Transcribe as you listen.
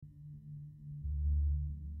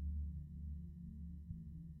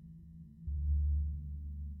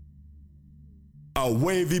A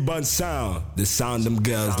wavy bun sound, the sound them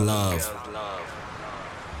girls love.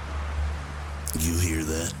 You hear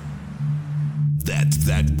that? That's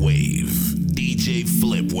that wave. DJ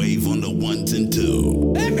Flip Wave on the ones and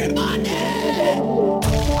two. Everybody!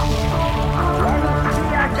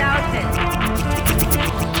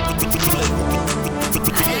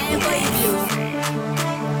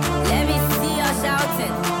 Let me see you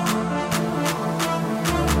shouting.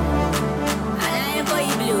 And I ain't boy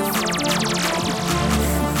blues.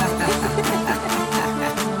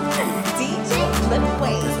 DJ Flip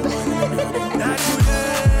Wave.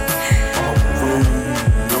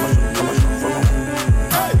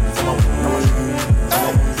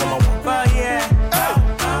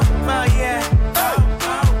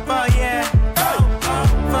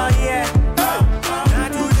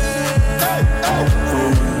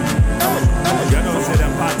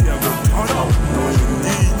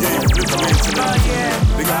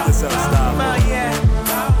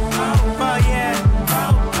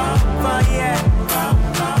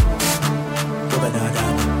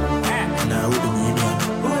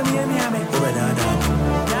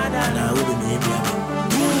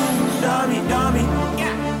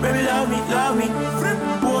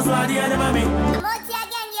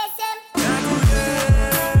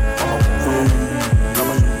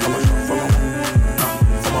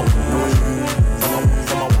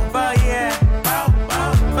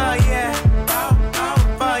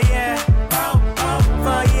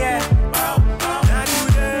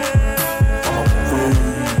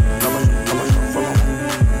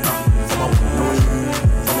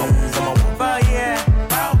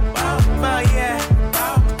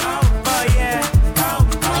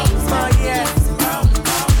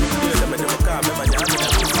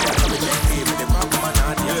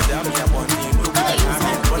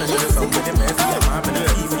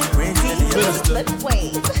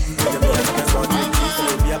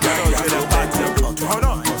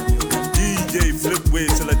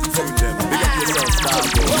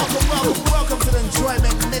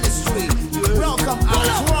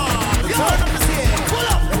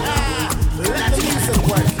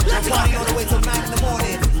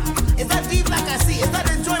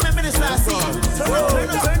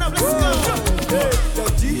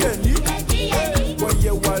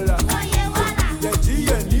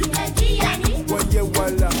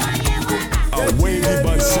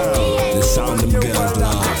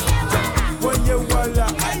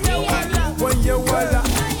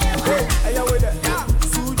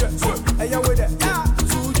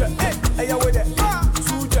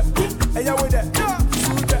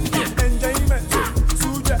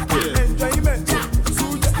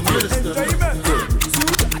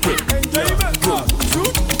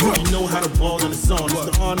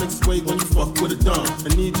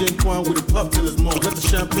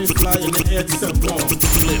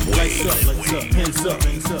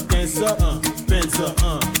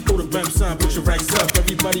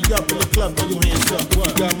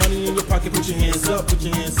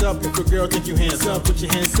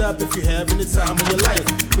 If you're having the time of your life,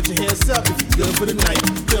 put your hands up if you're good for the night.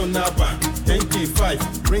 Feel now bang, thank you five.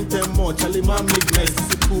 Bring them more, Charlie man make nice. This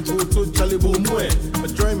is cool to Charlie boom way.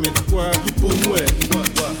 Enjoyment, where you boom way.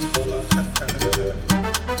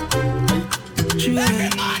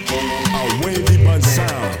 A wavy bun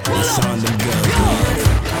sound, the sound them girls love.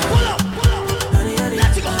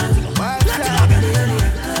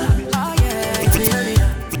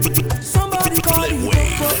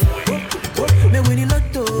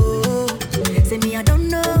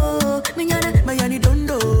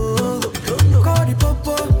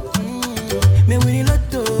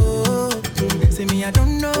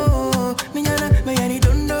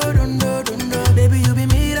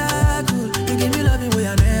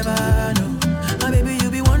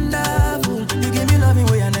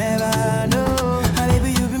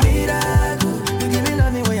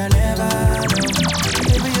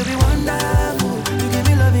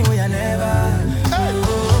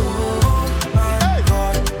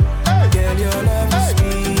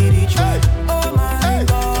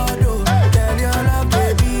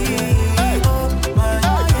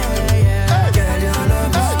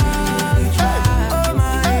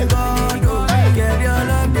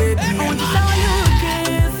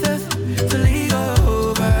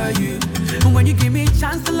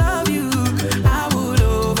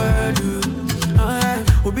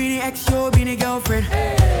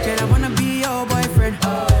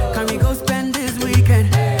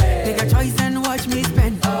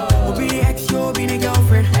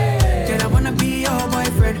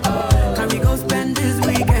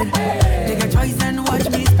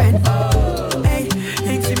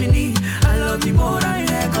 More than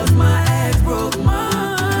yeah, 'cause my ex broke my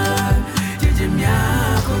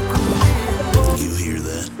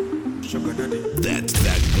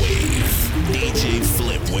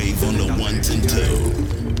ones and two.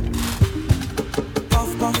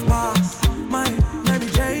 Puff, puff, pass, my Mary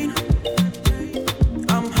Jane.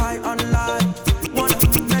 I'm high on life, wanna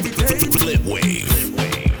meditate. Flip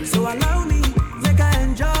wave. So allow me, make I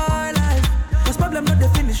enjoy life. Cause problem not the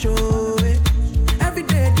finish, oh. Every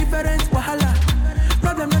day different wahala.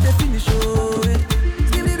 Problem not the finish, oh.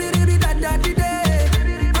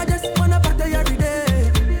 I just wanna party every day.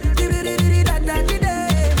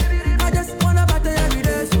 I just wanna party every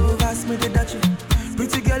day. So pass me the Dutchie.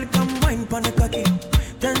 Pretty girl, come wine pon the cocky.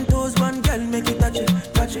 10 toes, one girl, make it touch it,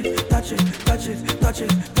 touch it, touch it, touch it, touch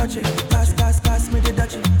it, touch it. Pass, pass, pass me the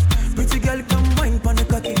Dutchie. Pretty girl, come wine pon the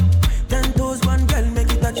cocky. 10 toes, one girl,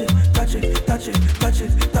 make it touch it, touch it, touch it, touch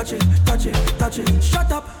it, touch it, touch it, touch it.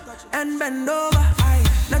 Shut up and bend over. Aye.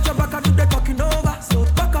 Let your back do the talking over. So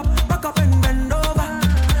back up and bend over.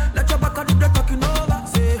 Let your back do the talking over.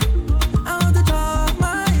 Say, I want to talk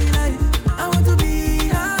my life. I want to be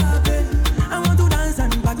happy. I want to dance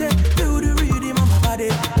and party. Feel the rhythm of my body.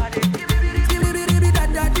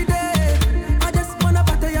 I just wanna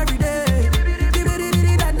party every day.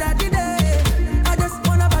 I just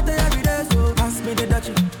wanna party every day. So pass me the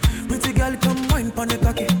Dutchie. Pretty girl, come wine pon the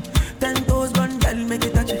cocky. 10 toes, one girl, make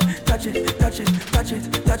it touch it, touch it, touch it, touch it,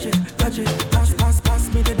 touch it, touch it. Pass, pass, pass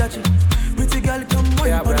me the Dutchie. Pretty girl, come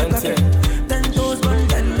wine pon the cocky. 10 toes, one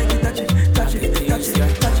girl, make it touch it, touch it, touch it, touch it,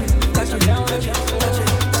 touch it, touch it, touch it,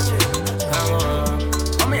 touch it.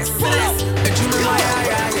 I'm a sis. You know my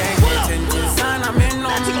yeah. Son, I'm in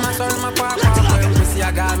on my son, my papa. When see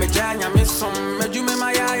I got me janya, me some. You know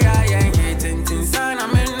my yeah. Son,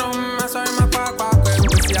 I'm in on my son, my papa.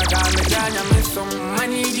 When see I got me janya, me some. I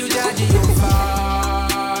need you, daddy, you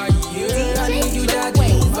fire. I need you, daddy,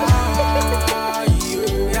 you fire.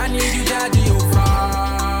 I need you, daddy, you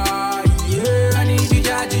fire. I need you,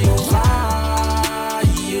 daddy, you fire.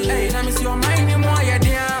 Hey, let me see your mind and why you're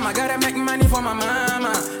damn. I gotta make money for my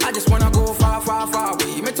mama. I just wanna go far, far, far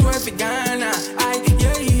away. Me to every Ghana.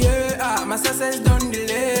 My success don't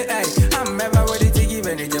delay. I'm ever ready to give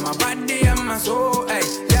anything. My body and my soul.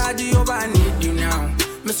 Daddy, over, I need you now.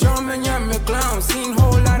 Me strong man, yeah, me clown. Seen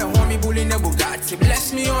whole lot of homie bullying the Bugatti.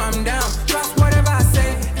 Bless me or I'm down. Trust whatever I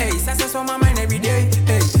say. Hey, success on my mind every day.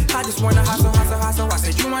 Hey, I just wanna hustle. I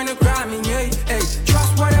said you wanna cry me, yeah. Hey,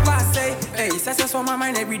 trust whatever I say. Hey, success on my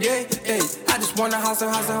mind every day. Hey, I just wanna hustle.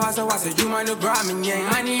 I said you wanna cry me, yeah.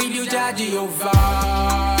 I need you, Jaji, over.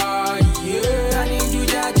 Yeah, I need you,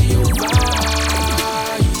 Jaji, over.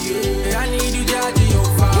 Yeah, I need you, Jaji,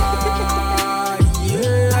 over.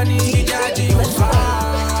 Yeah, I need you, Jaji, over.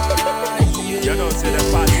 You know, say that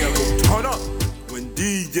party will turn up when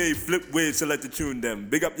DJ Flip Wave select to tune them.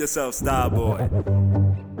 Big up yourself, Starboy.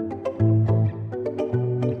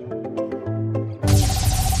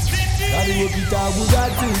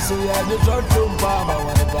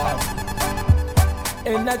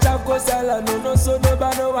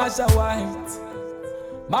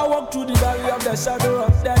 My walk through the valley of the shadow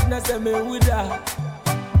of darkness and me with her.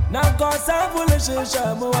 Now cause I'm foolish,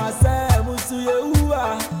 mo ase musu yehuwa.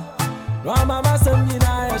 No mama send me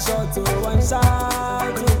na shot to one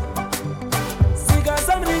shot. Sika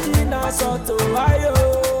somebody na shot to ayo.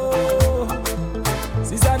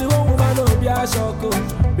 Sisa the one woman no be a shoko.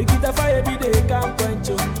 Bikita fire every day can quench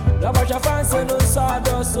you. Rabasha fancy no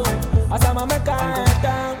sadoso. Asama meka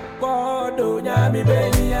down kodo nyami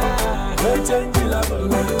benia. No change la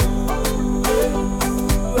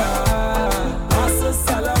Asa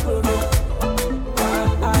salabro.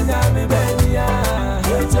 Anyami benia.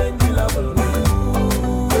 No change la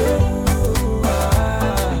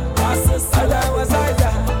Asa salawa saida.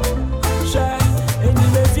 Shine eni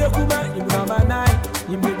me fie kuma imama nai.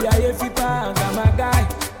 Imbe aye fipa ngama guy.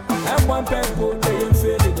 I'm one pempo dey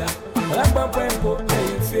failida. I'm one pempo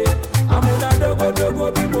dey fail. Amuna dogo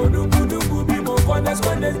bimo dungu bimo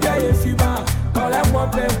connect guy fiba. Call I'm one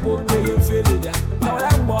pempo dey failida. Call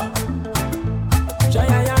I'm one.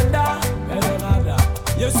 Jaya yanda, elonada.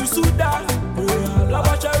 Yesu suda.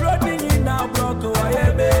 Labacha road ni na block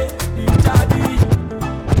wayebe. Itadi.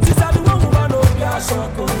 Sisa the one woman no be a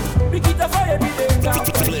shoko. Bikita fire be dey camp.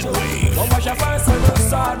 Labacha fancy no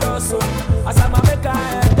sadoso. Asama meka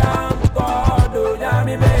down. God, oh,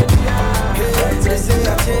 yami benia. Hey, they say I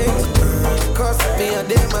change. Cause me a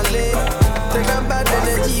day my lane. Take a bad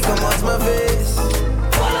energy, come out my face.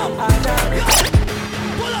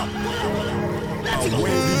 A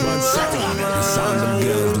wavy man sound, the sound of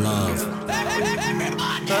girl love.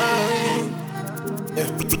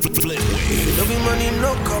 Flip wave. If no be money,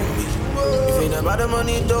 no call me. If ain't about the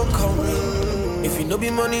money, don't call me. If it no be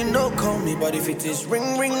money, no call me. But if it is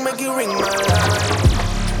ring, make it ring my line.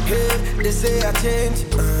 Hey, they say I change.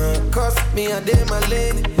 Cause me a day my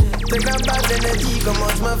lane. Take that bad energy, come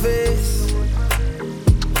out my face.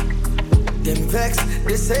 Them vex,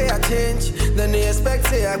 they say I change. Then they expect,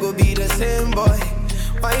 say I go be the same boy.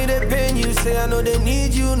 Why they pain you, say I know they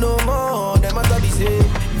need you no more. Them I thought be say,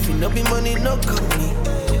 if you no be money, no call me.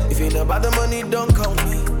 If you know about the money, don't call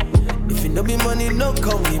me. If you no be money, no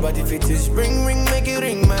call me. But if it is ring, ring, make it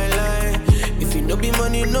ring my line. If you no be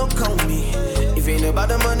money, no call me. If you know about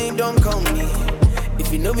the money, don't call me.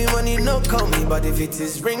 If you no be money, no call me. But if it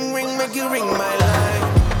is ring, ring, make it ring my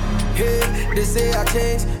line. Hey, they say I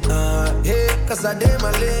change, hey, cause I did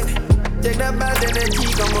my lane. Take that bad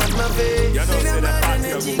energy, come on my face. Take that bad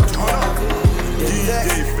energy, come on my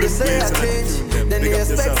face. They say I change, then they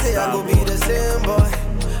expect say I go be the same boy.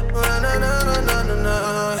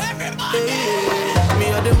 No. Hey, me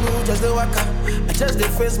on the mood, just the waka. I just dey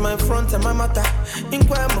face my front and my matter.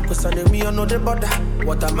 Inquire my person, me on no the border.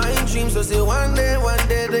 What are my dreams? So say one day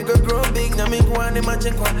they go grow big. Now make one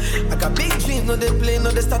imagine qua. I got big dreams, no they play,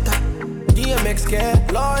 no they starter. DMX care,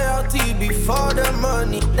 loyalty before the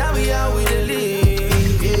money. That we how we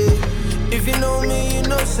live. Yeah. If you know me, you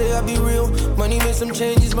know say I be real. Money made some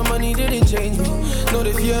changes, but money didn't change me. No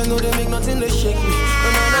they fear, no they make nothing they shake me.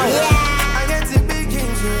 No. I get to big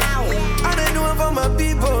dreams, yeah. I they do it for my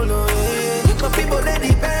people, no. Yeah. My people they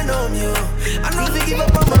depend on you. I know if you give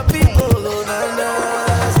up on my people, no,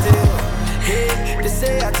 nah, still. Hey, they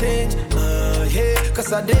say I change, hey,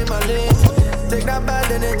 cause I did my lane. Take that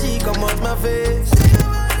bad energy, come out my face.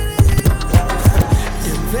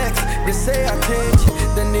 Them vex, they say I change,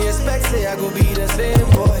 then they expect say I go be the same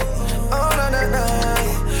boy. Oh na na na,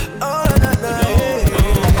 oh na na na.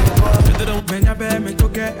 When I bear me to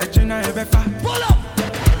get a china ever far. Pull up,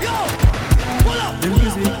 yo, pull up. The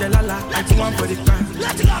music, the la la, I do one for the crowd.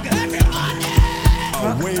 Let's go, everybody.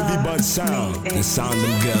 A wavy bud sound, the sound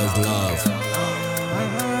them girls love.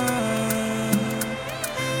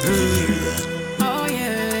 Do you hear that? Oh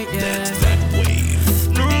yeah. That's that wave.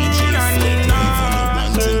 DJ Flip Wave on the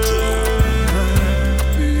ones and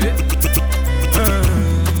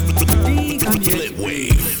two. Flip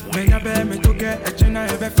Wave. When I bear me to get a china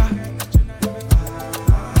ever far.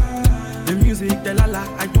 The music, the la la,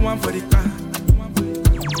 I do one for the crowd.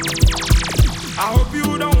 I hope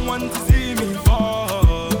you don't want to see me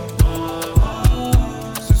fall.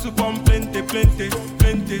 Susu pon plenty.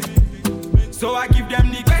 So I give them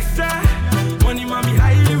the best. Money mommy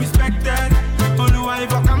highly respected. Oluwa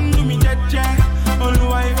if I come to me, yeah.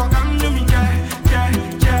 Oluwa if I come to me, yeah.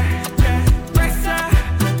 Best.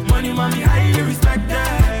 Money mommy highly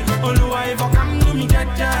respected. Oluwa if I come to me,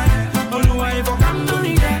 yeah. Oluwa if I come to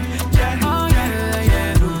me, yeah. Oh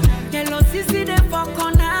yeah. Yellow sissy they fuck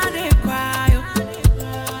on how they cry.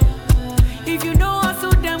 If you know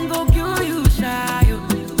hustle them go kill you, shy.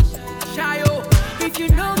 If you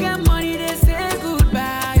know get money they say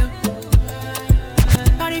goodbye.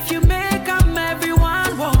 But if you make them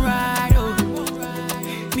everyone won't ride.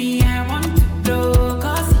 Me I want to do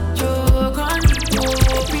cause it joke on it.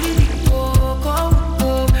 Pretty go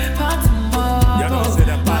for tomorrow. You know say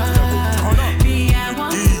that party go turn up. Me I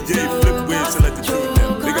want to DJ Flip Wave, so let the truth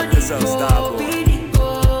them. Big up yourself, star boy.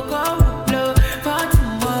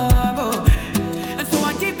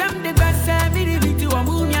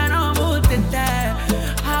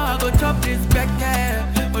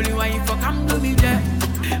 Only why you fuck come to me, yeah.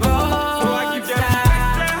 Oh, so I give them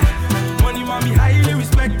respect. Money mommy highly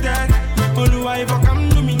respected. Only why if I come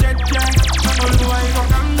to me, yeah. Only why if I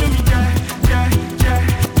come to me, yeah.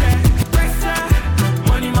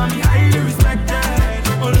 Money mommy highly respected.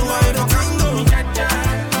 Only why if I come to me,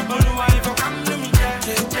 yeah. Only why if I come to me, yeah.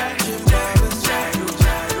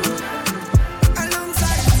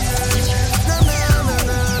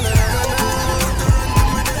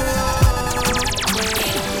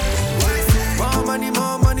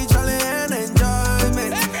 More money, Charlie, and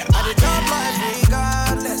enjoyment. At the top life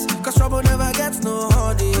regardless, cause trouble never gets no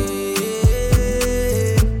honey.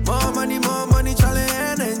 More money, Charlie,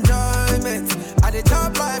 and enjoyment. At the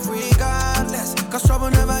top life regardless, cause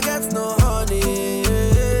trouble never gets no honey.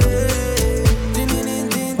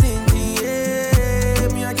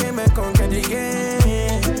 Me I came and conquered the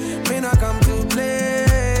game. Me not come to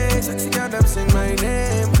play. Sexy girl, them sing my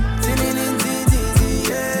name.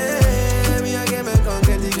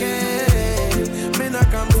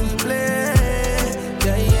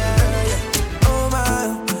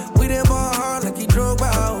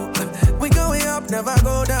 Never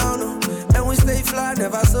go down, and we stay fly,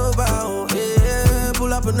 never sober. Yeah,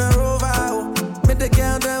 pull up in the Rover, make the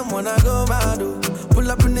girl them wanna go mad.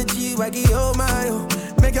 Pull up in the G-Wagon, oh my,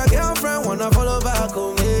 make your girlfriend wanna follow back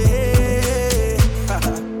home. Yeah,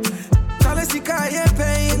 Charlie Sika, yeah,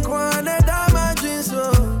 paying quite a damage,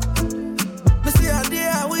 so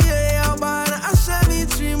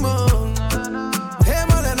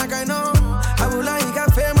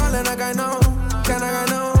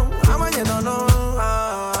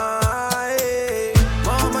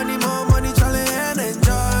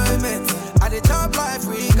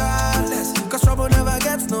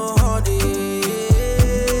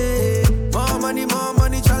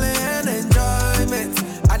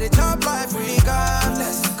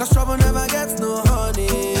that's no honey.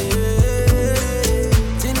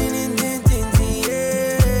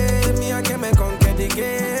 Me, I can make conquer the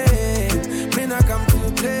game. Me, not come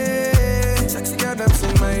to play. Sexy girl, them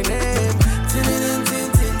sing my name. Me,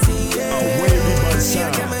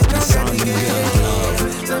 I can make conquer the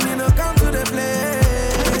game. So me, not come to the play.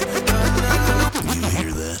 You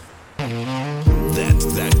hear that? That's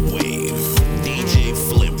that wave. DJ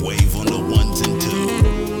Flip Wave on the ones and two.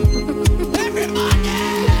 Everybody!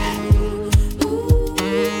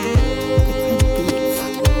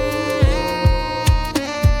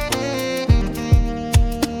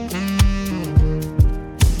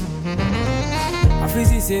 I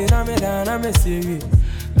feel say na me da na me say.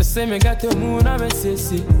 The same got to moon na me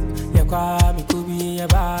say. Ya kwa mi kubi ya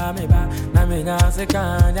ba me ba na me na se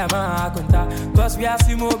kan ya ma konta. Cause we are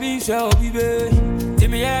simo bi show bibe.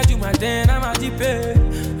 Timi ya do my den na ma dipe.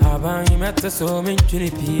 Aban you met so me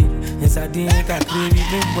chiripi. Inside the ka creepy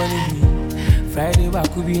me money. Friday wa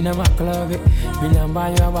kubi na ma club. Me namba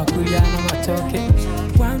ya wa kubi na ma talk.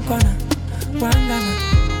 One corner, one gana.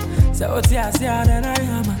 So oti asia na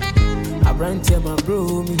yama. I brand to my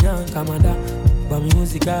bro, me young commander. But me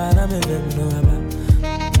music, I me them no about.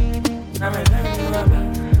 I me them no about.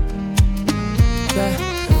 Yeah,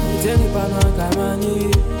 me tell you pano kamani,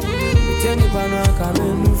 me tell you pano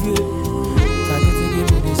kamenu. Kake te give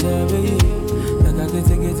me the survey, kake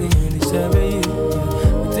te give me the survey.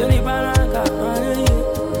 Me tell you pano kamani,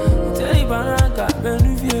 me tell you pano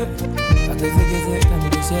kamenu. Kake te give me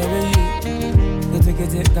the survey,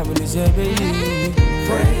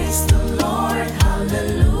 Praise the Lord,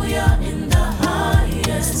 hallelujah, in the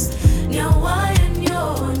highest. Nyawa and yo,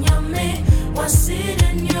 nyame, wasid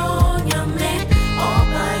and yo, nyame. All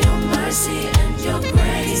by your mercy and your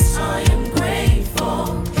grace, I am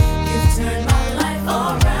grateful. You've turned my life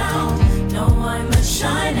around. Now I'm a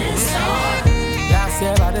shining star. Yeah, I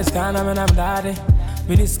say about this kind of man, I'm daddy.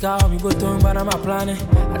 Me this car, me go to but I'm a planning.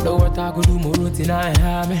 I know what I could do, more routine I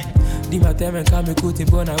have me. Di mateme kame kuti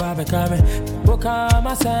bona wabe kame. Boka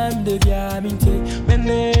masam de via minti.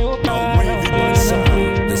 Mene oka.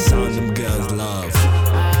 The sound them girls love.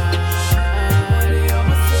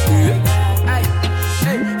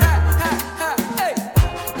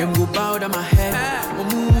 Them go bow down my head.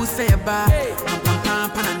 Mumu say a bar. Pam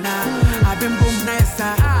panana. I've been boom nice.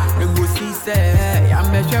 Them go see say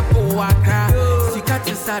I'm a chef for waka.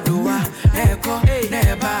 Sikati sadua. Eko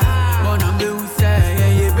neba. Bona me say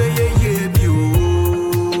yeah be.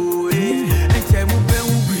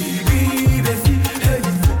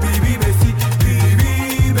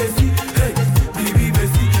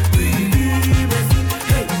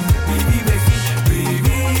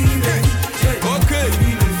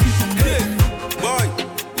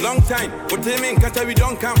 What do you mean, Kata, we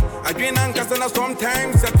don't come? I drink and Kasana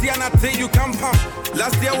sometimes, Satiana say you come pump.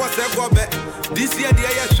 Last year was a go back. This year, the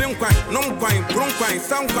air swim quine, non quine, bron quine,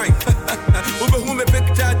 sound quine. Over whom a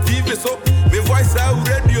picture TV so, me voice out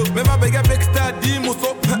radio, me my big picture demo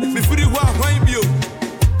so, me free wa wine view.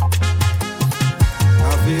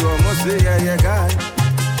 I feel almost say, yeah, guy.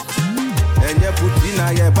 And you put in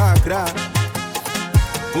a background.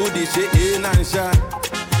 Who did she in and shot?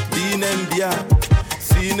 Dean and Bia.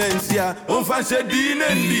 Sinencia, on face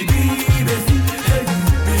dinendi.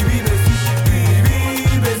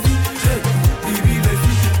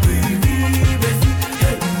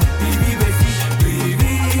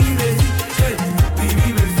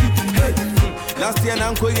 Last year,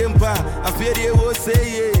 Nanko Yempa, I fear they will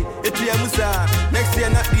say, Etiamusa. Next year,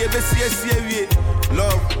 not the BCS,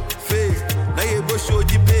 love, faith, Nayebo show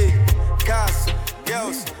pay, cast,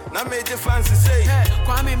 girls. Now made the fancy say,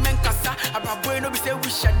 Kwame Menkasa, about no be say we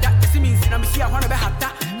shut that. This means I'm see I want to be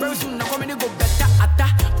hata. Very soon, I'm going to go better at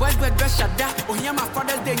that. Where's the best shut that? Oh, yeah, my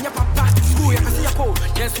father's day, yeah, papa. School, I can see a code.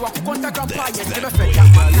 Yes, walk contact on fire. Never fed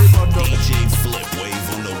DJ Flip Wave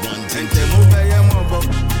on the ones and two.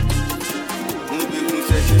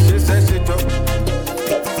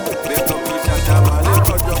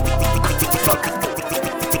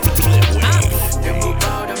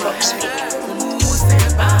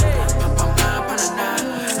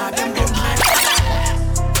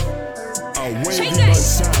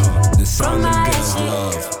 The sound of girls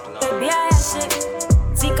love. Baby, I shit.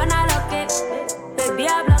 See, can I lock it? Baby,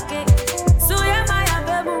 I block it. So, yeah, my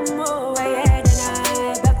baby, more. Yeah, then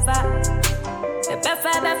I befa.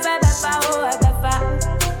 Oh, I befa.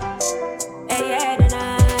 Yeah, then I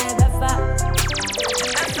befa.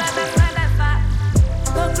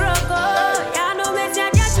 Go, croco. Yeah, no, me, yeah,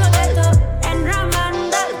 yeah, and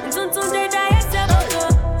Ramanda. Soon, they die, yes,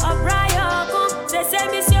 O'Brien. They say,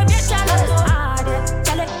 Monsieur, get chaloto.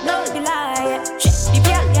 No, be lie. Shit,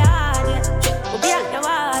 be out, yeah. Shit, be out,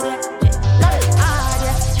 yeah.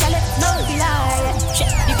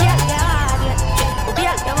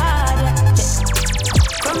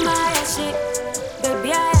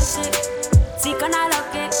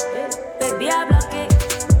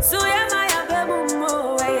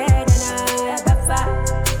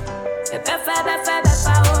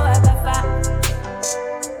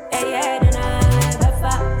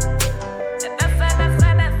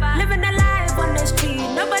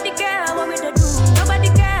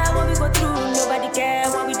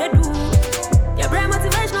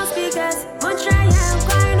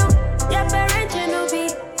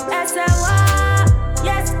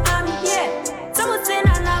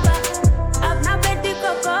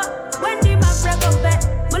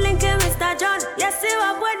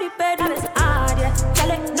 stupid, I was hard, yeah.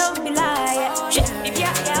 Tell it, no be lie, yeah. Shit, if you're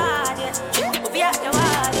hard, yeah. If you're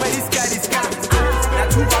hard, yeah. Where this guy, now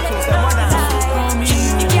 2 bottles, and 1 house. For me,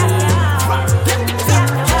 If you're hard,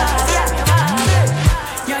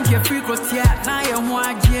 young get free cause yeah, now you're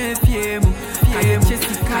more GFM.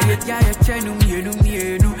 Jessica, yeah, chenu,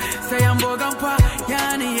 say I'm Bogampa,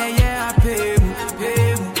 Yanni, yeah, pay mu.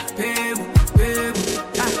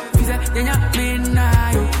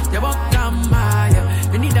 You walk down my,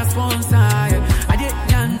 you need a sponsor. I did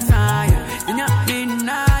Yansai,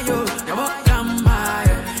 you walk down my,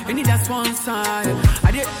 you need a sponsor.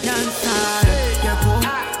 I did Yansai,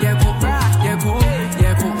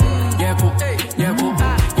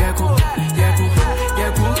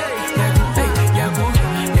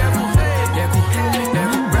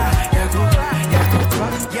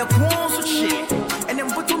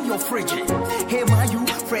 frigid. Hey, my you,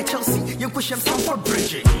 Fred Chelsea, you push him some for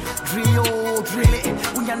Bridget. Drill it,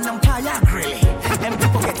 we are Nampire grill it. And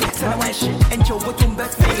people get it, and I shit, and Joe Bottom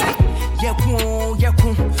best feeling. Yeah,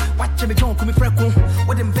 watch me don't come in freckle.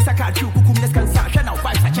 What them best I can't do, who let's can start, shut out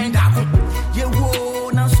vibes, I change that. Yeah, whoa,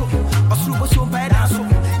 now so, a super so bad, and so.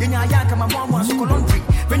 You know, I come my mom was so laundry.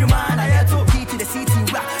 When you man, I had to beat to the city,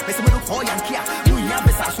 rap, there's a little boy and care. We have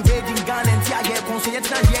a sass, wedding gun, and tear, yeah, consent,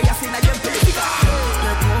 yeah, I say, I am pretty.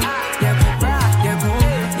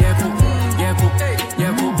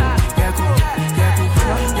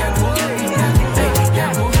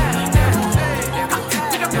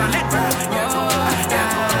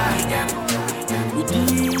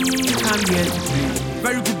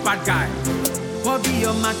 Very good bad guy. What be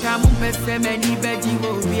your makamu pese many beji wo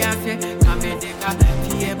be ase kamedeka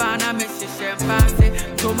tie bana mesi shempase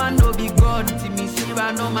to man no be god to me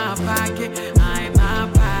shiba no ma pake I'm a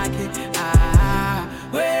pake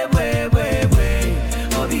we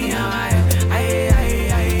obi ai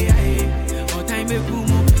o time be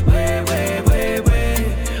kumu we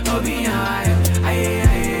obi ai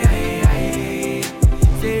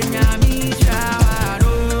say nyami shawa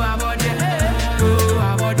no abode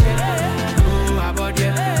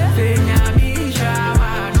say nyami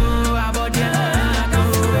shawa no abode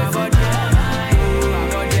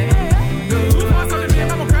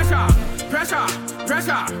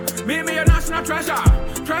pressure me your national treasure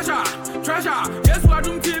yes what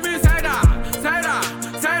do TV cider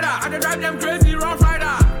I dey drive them crazy rough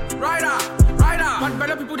rider but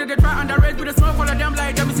better people they try underrate with the smoke all of them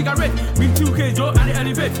like them cigarette with 2K Joe and the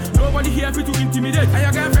elevate nobody here fit to intimidate and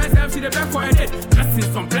your girlfriends have see the back for a date blessings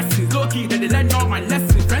low key then they learn all my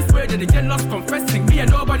lessons friends where they get lost confessing me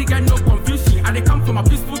and nobody get no confusion and they come from a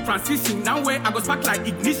peaceful transition now where I go spark like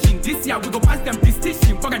ignition this year we go pass them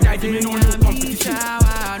distinction forget that I no competition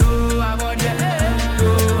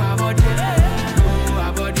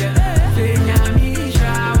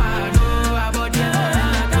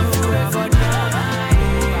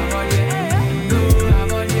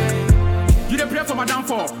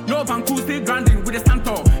no banku stay grinding with a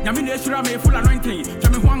stanto. Yamine shura me full anointing.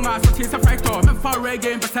 Jami huanga so chase a fighter. Me far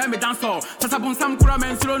reggae and me dance so. Sasabun sam kura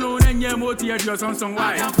men slow no nenye moti ya dio song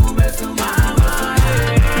why.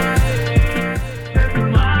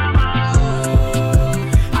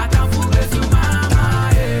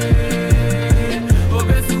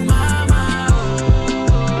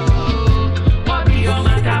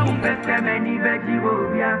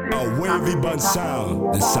 A wavy bun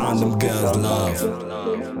sound, the sound them girls love.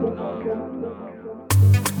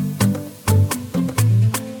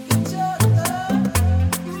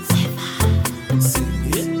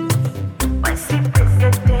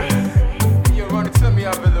 You want to tell me I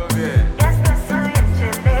love it?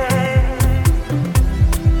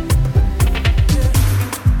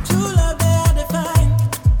 True love they are defined.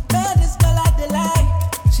 Baddest girl at the line.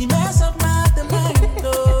 She mess up my mind.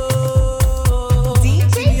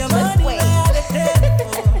 DJ Flip Wave.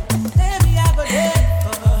 Baby, I go there.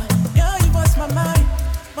 Yo, you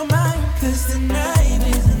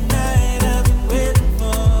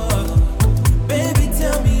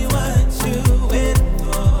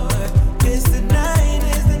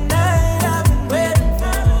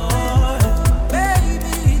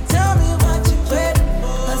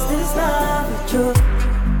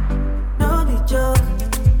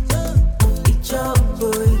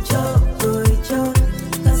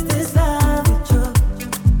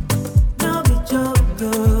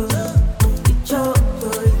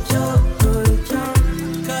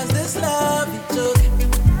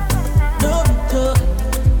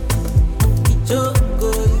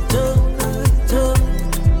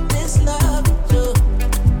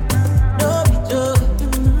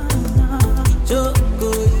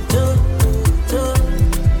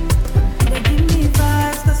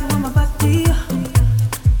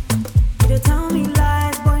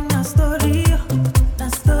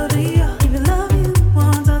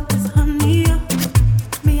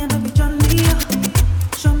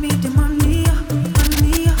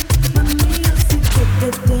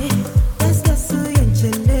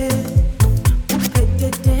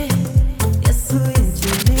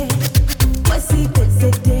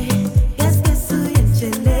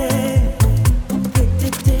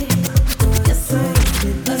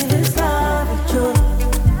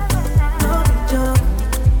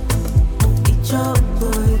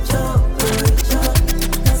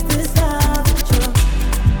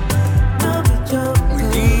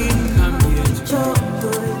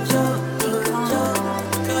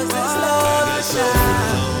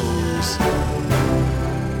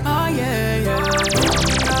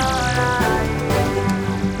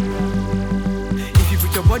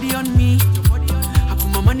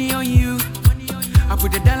I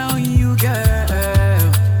put the dollar on you,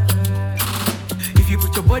 girl. If you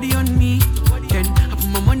put your body on me, then I put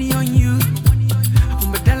my money on you. I put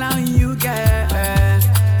my dollar on you, girl.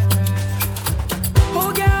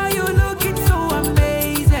 Oh, girl, you looking so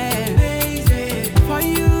amazing. For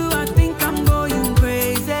you, I think I'm going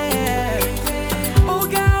crazy. Oh,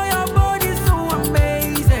 girl, your body's so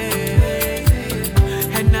amazing,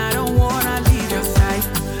 and I don't wanna leave your side.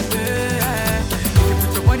 If you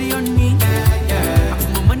put your body on me, I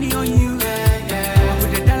put my money on you. I put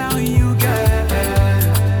the dollar on you, girl.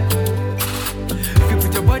 If you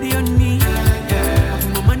put your body on me, I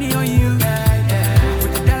put my money on you. I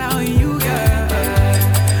put the dollar on you, girl.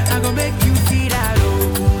 I gon' make you see that,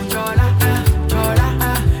 oh, chola,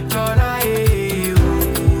 chola, eh,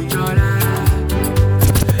 oh, chola.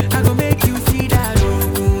 I gon' make you see that,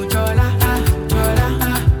 oh, chola,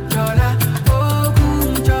 chola, oh,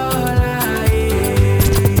 chola, eh.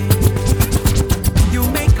 You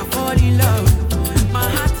make her fall in love. My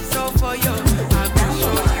heart is all for you. I've been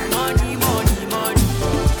showing money, money, money.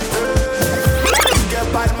 Get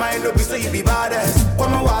bad mind, don't be say you be badass. When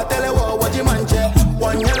my wife tell her what you man check.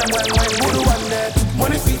 One yellow when who do one that?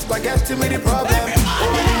 Money feet spaghetti me the problem.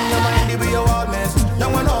 Oh, in your mind, it be your wild mess. No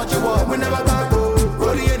one out your walk, we never back go.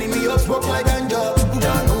 Roll the enemy up, smoke like ganja.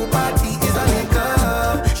 Don't know party is a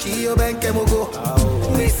liquor. She your bank and go.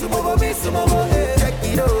 Miss Momo, check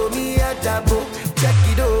it on me at Jabo. Check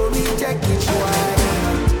it on me, check it why.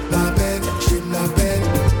 My bed, she my bed.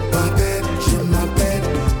 My bed, she my bed.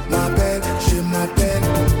 My bed, she my bed.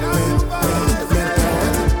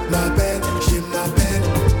 My bed, she my bed.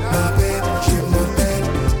 My bed, she my bed.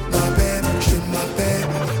 My bed, she my bed.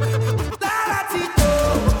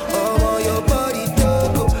 Oh, your body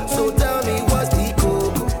dogo. So tell me what's the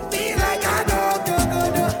coco? Be like I don't do.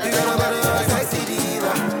 You got a sexy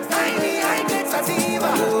diva. I get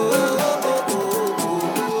sativa.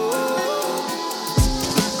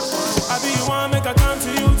 I be you want make I come to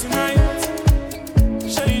you tonight.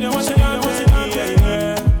 Show you the one you want to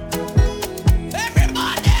yeah.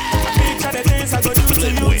 Picture the things I go do to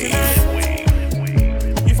you tonight.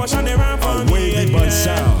 You for sure they run for me. Wavy but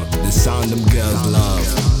sound, the sound them girls love.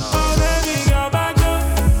 Oh baby, girl, back up.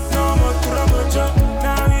 No more promotion.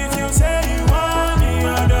 Now if you say you want me, I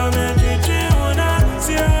don't make it you now.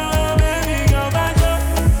 See oh baby, girl, back up.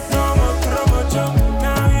 No more promotion.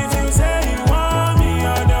 Now if you say you want me, I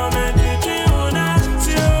don't make it you now.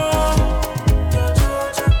 See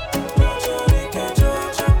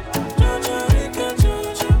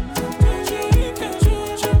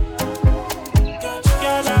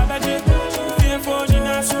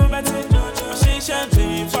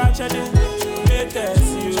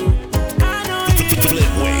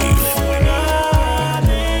Flip wave.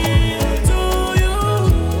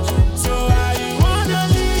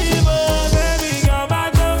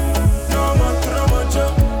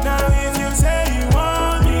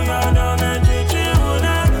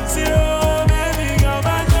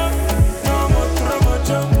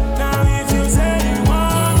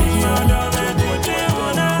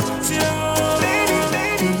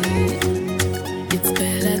 It's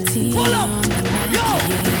Bella T.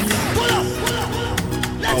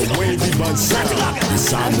 Wavy but sound, the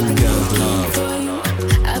sound them girls love.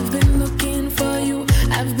 I've been looking for you.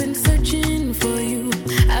 I've been searching for you.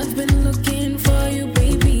 I've been looking for you,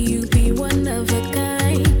 baby. You be one of a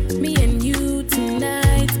kind. Me and you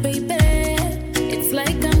tonight, baby. It's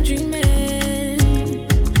like I'm dreaming.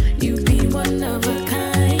 You be one of a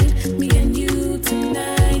kind. Me and you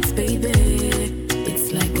tonight, baby.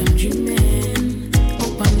 It's like I'm dreaming.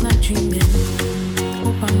 Hope I'm not dreaming.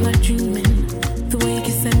 Hope I'm not dreaming. The way you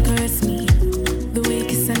kiss and caress me. The way you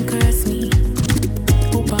kiss and caress me.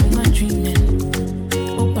 Hope I'm not dreaming.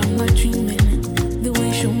 Hope I'm not dreaming. The way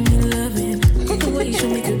you show me loving. The way you show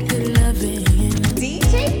me good loving.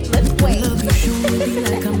 DJ Flip Wave. Love you show me be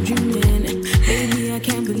like I'm dreaming. Baby, I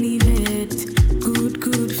can't believe it.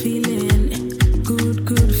 Good feeling.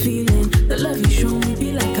 Good feeling. The love you show me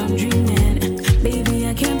be like I'm dreaming. Baby,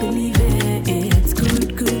 I can't believe it. It's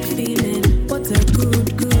good feeling. What a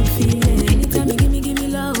good feeling. Anytime you give me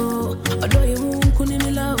love, oh. Although you won't couldn't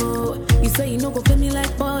me love, oh. You say you no go play me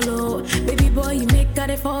like Polo. Baby boy, you make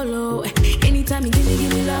gotta follow. Anytime you give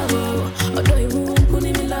me love, oh. Although you won't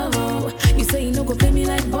couldn't me love, oh. You say you no go play me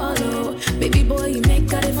like Polo. Baby boy, you make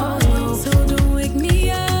gotta follow. So don't wake me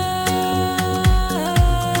up.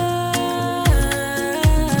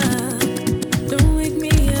 Don't wake me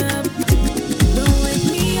up. Don't wake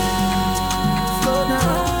me up. Slow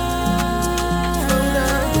down.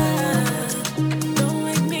 Don't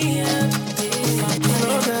wake me up.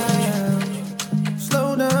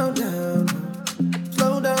 Slow down, slow down,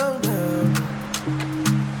 slow down, down.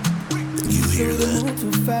 hear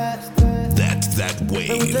that? That's that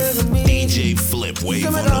wave. DJ Flip Wave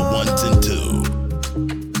on the ones and two.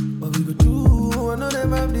 What we could do, I know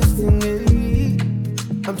them have this thing,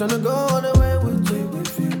 yeah. I'm tryna go all the way with you.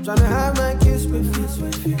 Tryna have my kiss with you.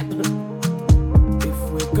 If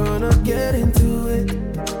we're gonna get into it,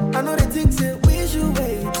 I know the things that we should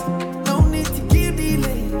wait. No need to keep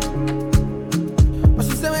delaying. But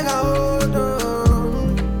she said we got hold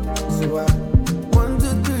on. So I 1, 2,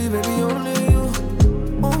 3, baby, only you.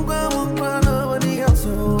 Won't cry, nobody else.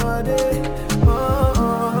 So I did.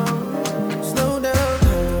 Slow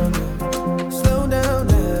down, slow down,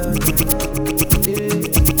 yeah.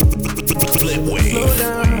 Flip Wave. Slow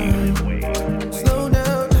down.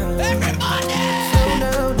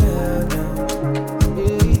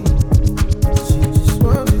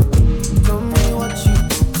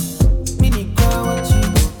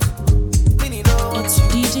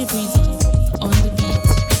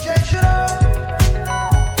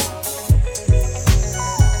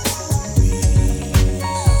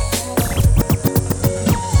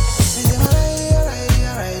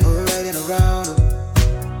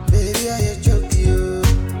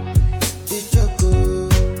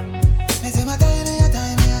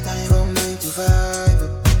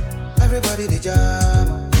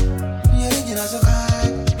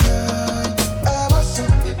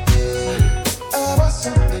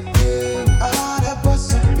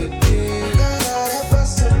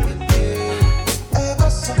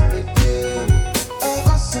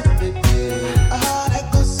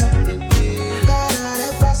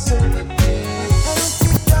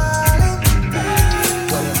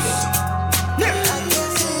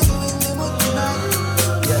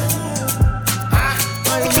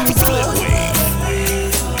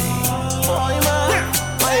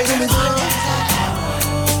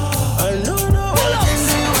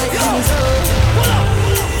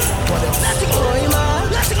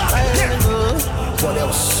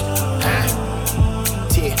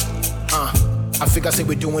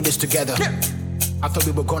 Together. I thought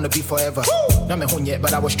we were gonna be forever. Not me home yet,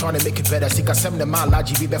 but I was trying to make it better. Sika sem the man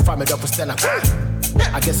large be farm it up for Stella.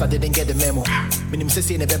 I guess I didn't get the memo. Minim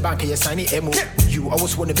say in the bank you sign emo. You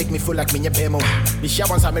always wanna make me feel like me your demo. Me share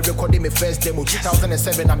once I recording my first demo.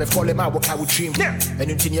 2007 I'm falling my work I would dream. And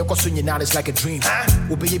until you go now it's like a dream.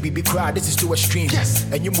 Will be cry, this is too extreme.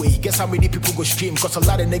 And you way, guess how many people go stream? Cause a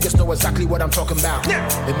lot of niggas know exactly what I'm talking about.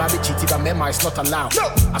 It might be cheating, but remember it's not allowed.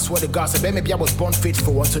 I swear to God, so maybe I was born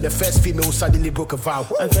faithful until the first female who suddenly broke a vow.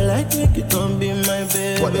 I feel like you can be my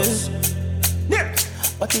baby. What else?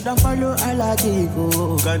 But you don't follow, I like it,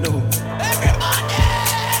 go. Everybody!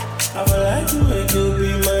 I feel like you be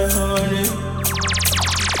my honey.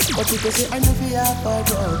 But you can say I know you have for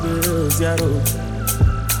your girls, zero.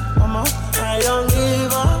 Mama, I don't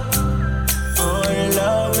give up. Oh, you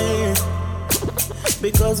love me.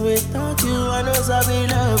 Because without you, I know I'll be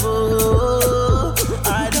level.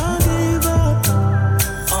 I don't give up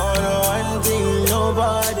on one thing,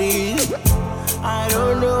 nobody. I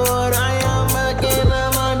don't know what I am again.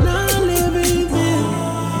 I'm not living thing.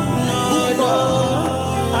 No,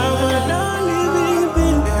 I'm not living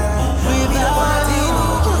thing. Without you,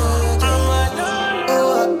 I'm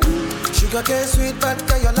not. Sugar cane sweet, but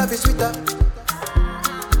your love is sweeter.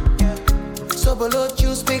 So below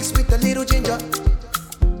juice mixed with a little ginger.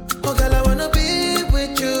 Oh girl, I wanna be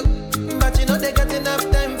with you, but you know they got enough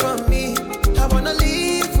time for me. I wanna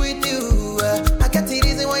live with you. I get the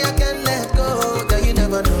reason why I can't let go. Girl, you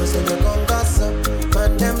never know, say you gon' gossip.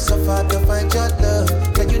 Man, them so far to find your love.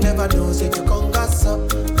 Girl, you never know, say you gon'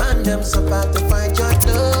 gossip. Man, them so far to find your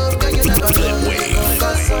love. Girl, you never know, say you gon'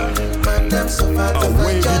 gossip. Man, them so far to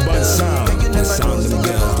find your love. Girl, you never know, say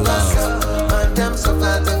you gon' gossip. Man, them so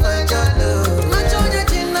far to find your love. I told you,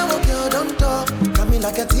 chin, now girl, don't talk.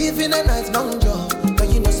 Like a thief in a night long job. But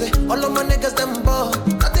you know say all of my niggas them ball.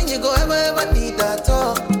 Nothing you go ever need at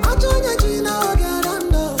all. I join your Gina, girl, I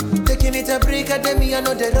know. Taking it a break at me, I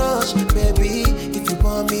know the rush. Baby, if you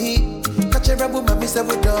want me, catch a rebel, mommy say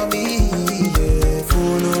we do me. Yeah,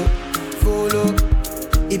 follow.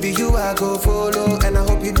 If you I go follow, and I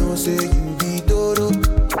hope you know say you be Doro.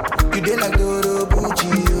 You dey like Doro, Bucci,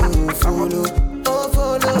 you follow.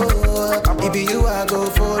 If you I go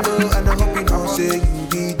follow, and I hope you know say you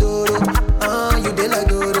be Doro. You dey like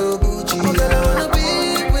Doro, Gucci. Oh, girl, I wanna be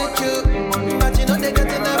with you, but you know they got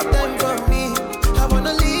enough time for me. I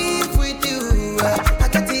wanna live with you. I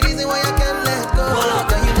got the reason why I can't let go.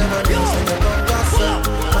 Girl, you never know, say you gon' gossip.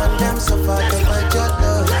 And them so far to find your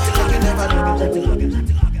love. Girl, you never know.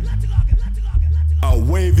 A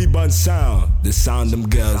wavy bun sound, the sound them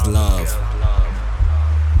girls love.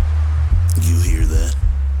 You hear that?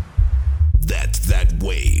 That's that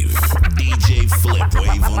wave. DJ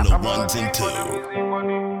Flipwave on the ones and two.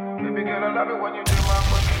 Baby girl, I love it when you do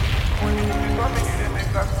my money. When you do something, you didn't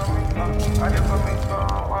make that coming. I just want me so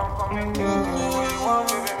I'm coming to you. You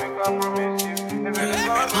want me, baby, make I promise you. If it's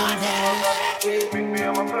not meet me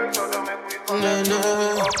on my place, so don't make me come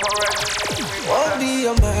Won't be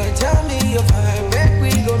your mind, tell me your vibe, make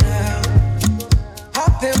we go now.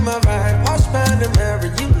 Hop in my ride, watch man and Mary,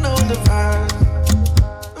 you know the vibe.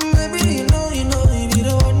 Baby, you know, you be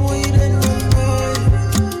the one where you didn't know.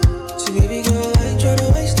 So baby girl, I ain't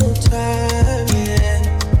tryna waste no time,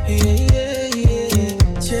 yeah.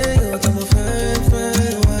 Yeah, you got my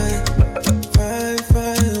fine wine. Fine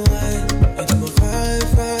wine. You got my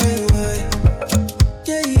fine wine.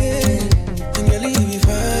 Yeah. And girl, you be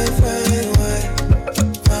fine wine.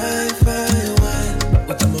 Fine wine.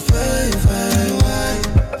 You got my fine wine.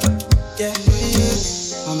 Yeah.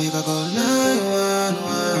 I'll make her go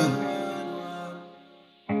 911.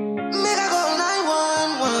 Make her go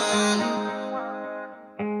 911.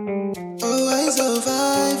 Oh, I'm so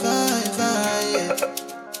fine, yeah.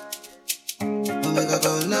 I'll make her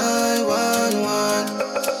go 911.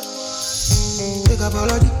 Pick up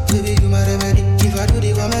all of it, baby, you my remedy. If I do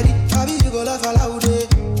the comedy, baby, you go laugh aloud.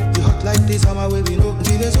 You hot like this, I'm away, we know.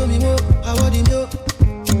 Give it to me more, I want him, yo.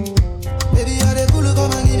 Baby, you're the cool,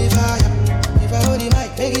 come and give me fire. If I hold the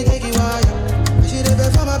mic, make it take it wire. She the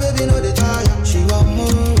best for my baby, no the tire. She want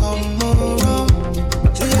more.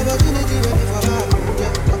 She have opportunity ready for her.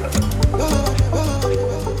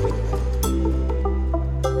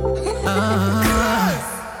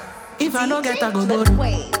 If I don't get a go borrow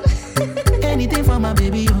anything for my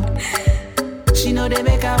baby, yo. She know they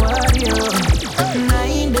make her worry, yo.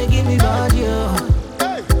 Nine they give me body, yo.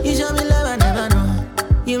 You show me love I never know.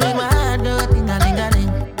 You make my heart go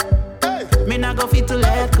ting-a-ling-a-ling. Me not go fit to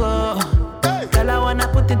let go. Girl, I wanna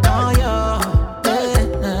put it on you.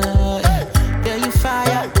 Girl, you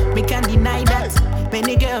fire, me can't deny that.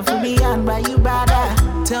 Many girl for me and by you brother.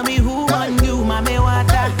 Tell me who on you, mommy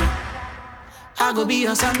water. I go be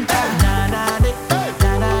your Santa. Na de.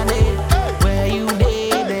 Where you day,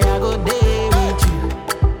 there I go day with you.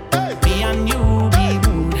 Me and you be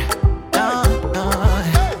good. Na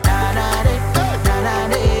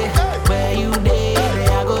de. Where you day,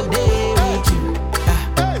 there I go day with you.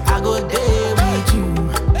 I go day with you.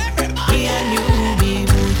 Me and you be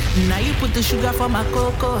good. Now you put the sugar for my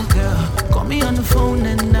cocoa, girl. Call me on the phone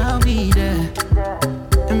and I'll be there.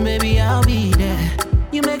 And baby, I'll be there.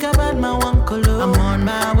 You make a bad man one color. I'm on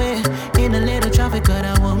my way. In a little traffic, but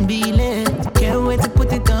I won't be late. Can't wait to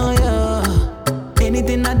put it on you.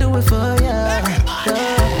 Anything I do it for you.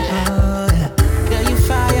 Girl, you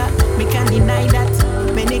fire. Me can't deny that.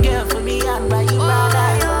 Many girls for me and by you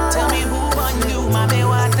brother. Tell me who on you, mommy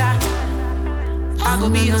water. I go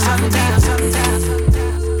be your Santa.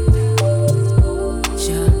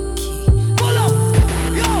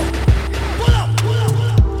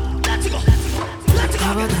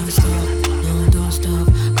 Don't stop.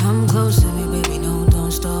 Come close to me, baby. No,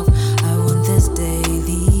 don't stop. I want this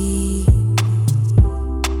daily.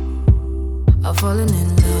 I've fallen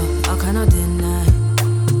in love. I cannot deny.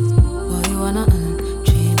 Boy, you wanna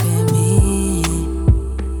treat me.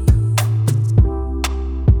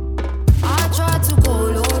 I try to go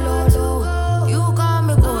low. You got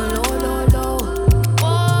me go low.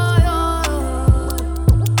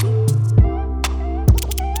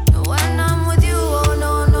 When I'm with you,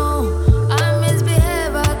 oh no, I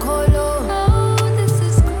misbehave, I call low. Oh, this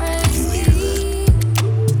is crazy.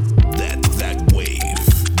 That wave.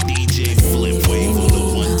 DJ Flipwave on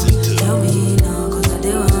the ones and two. Tell me now, cause I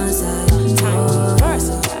did one side.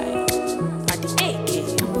 Versatile. At the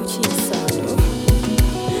AK.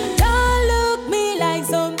 Don't look me like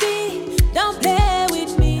zombie. Don't play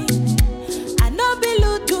with me. I know be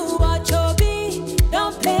look to what you be.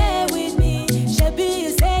 Don't play with me. Shebi,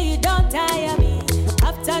 you say you don't tire me.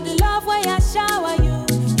 After the love where I shower you,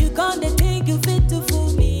 you gonna think you fit to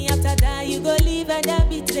fool me. After that, you go leave and then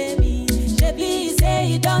betray me. Shebi, you say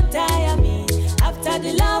you don't tire me. After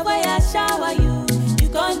the love where I shower you, you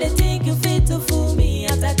gonna think you fit to fool me.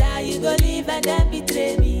 After that, you go leave and then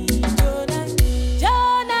betray me.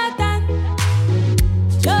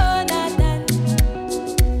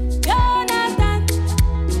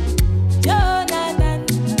 Jonathan.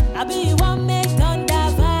 I be one make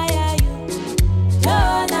thunder fire you.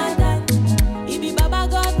 Jonathan, he be Baba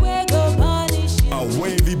God where go punish you. A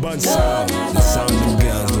wavy band sound. The sound of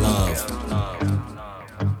girl love.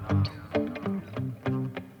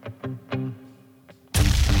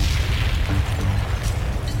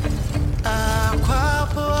 Aqua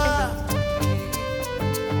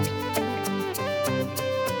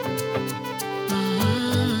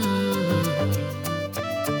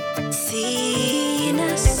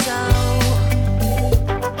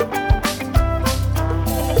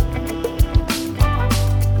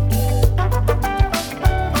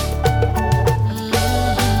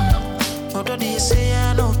do you say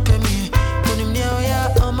I don't pay me? When him near ya,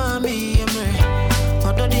 oh mommy, I'm ready.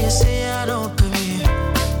 What do you say I don't pay me?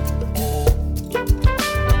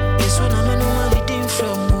 It's when I'm in the money thing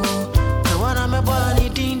from you. The one I'm a body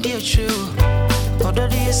thing, dear true. What do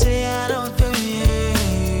you say I don't pay me?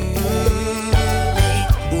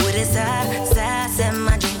 What is that? Say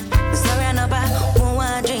my dream. Sorry, I know about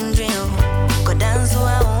one dream. Go dance,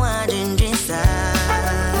 one dream.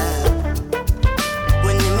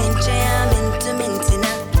 When you mention I'm into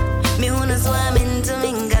mintina, me wanna swim into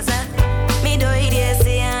mingaza. Me do it,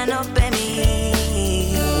 say I know pay me.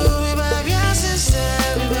 We baby, I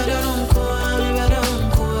say, we better don't go,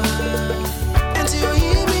 until you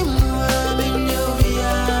hear me more, me know we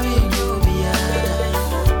are.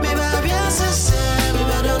 Me baby, I say, we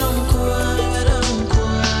better don't go, I don't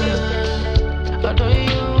you.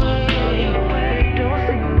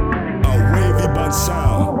 A wavy bad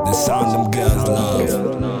sound, the sound them girls love.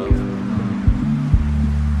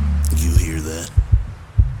 You hear that?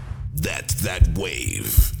 That's that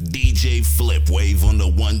wave. DJ Flip Wave on the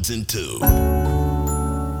ones and twos.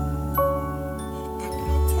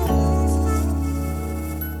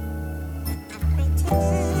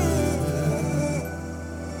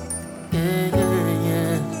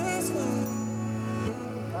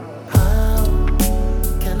 How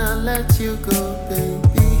can I let you go,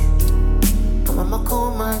 baby? Mama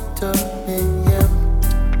call my door, yeah.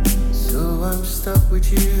 So I'm stuck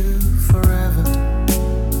with you forever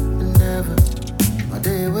and ever. My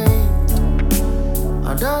day wait,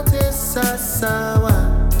 I don't taste sawa.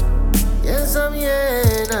 Yes, I'm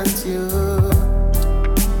here, not you.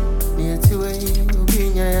 Near to you,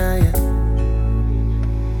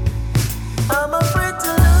 I'm afraid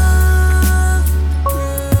to love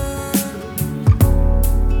you.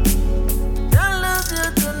 Don't love you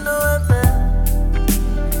to know it,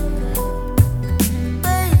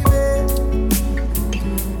 baby.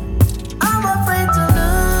 I'm afraid to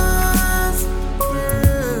lose you.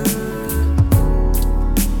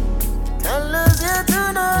 Don't lose you to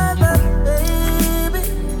know it, baby.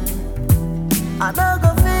 I don't go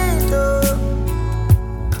feel though.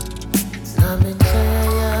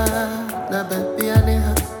 Na baby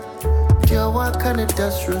aneha Dia waka ne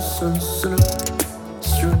dasro sunsuno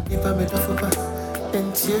Sru nipa me dofoba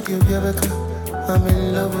Enti edi obiabeka I'm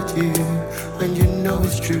in love with you And you know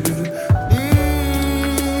it's true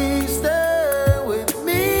Please stay with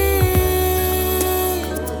me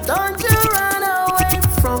Don't you run away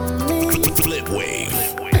from me Flip Wave.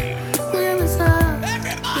 Where is that?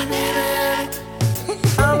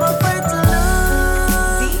 I'm afraid to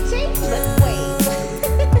lose DJ Flip Wave.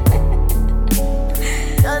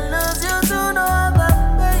 I lose you to know about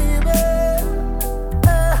baby.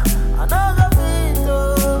 I know the feel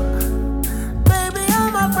baby.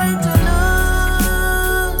 I'm afraid to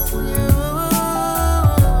lose you.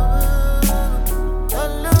 I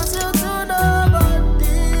lose you to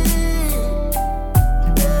nobody.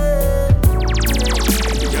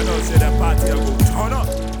 You know, say that party I go turn up.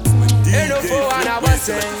 Ain't no fool and I was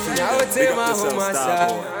saying, I would take my home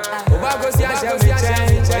myself. Obago si asha me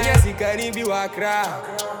change, yes he can be wakra.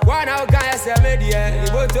 One out can say media,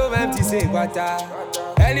 the bottom empty say kwata.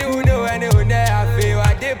 Anyone know anyone there I feel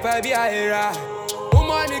I dip a be a era.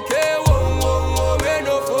 Woman ke wo me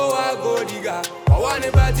no fool I go diga. I want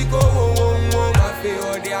to party go I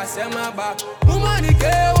feel the asema ba. Woman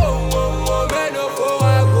ke wo me no fool I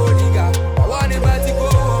go diga. I want to party go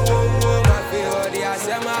I feel the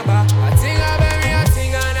asema ba.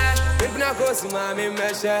 Kosi mami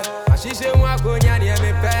meshe, ashishe mwako nyani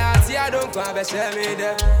emepe, ati adon kwa beshe mide.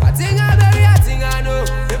 Atinga baby atinga no,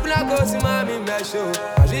 ipna kosi mami meshe,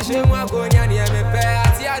 ashishe mwako nyani emepe,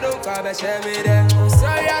 ati adon kwa beshe mide.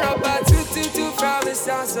 Sorry I don't buy two from the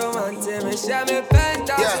sound so ante me share me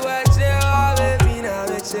penta so eche oh baby na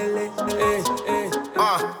me chele.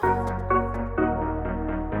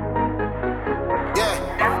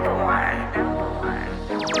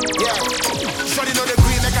 Yeah. Shorty know the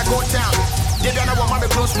green like I go down. They don't know what my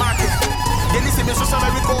close market. They listen me so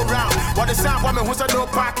sorry go round. But the sound woman who's a no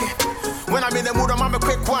parking. When I'm in the mood, I'm a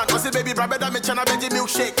quick one. I say baby, brother, I'm in China, veggie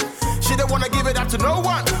milkshake. She don't wanna give it up to no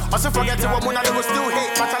one. I say forget it, woman, I was still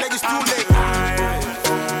hate. But I think it's too late.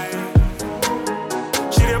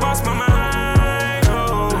 She the boss my mind,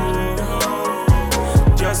 oh.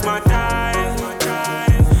 Just my time.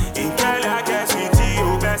 In Cali, I guess we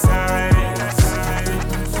G.O. best side.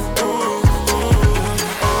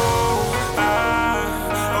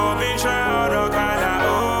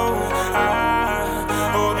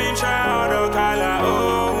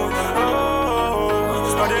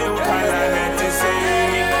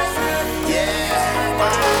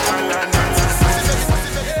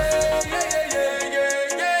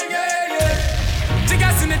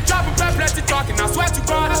 plenty talking, I swear to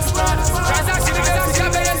God. Transaction is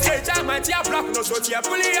a stage, I might have block, no so you're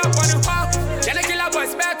fully up on the wall. Then the killer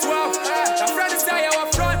boys back 12. The friend is say our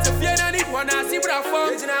front, if you don't need one, I see what I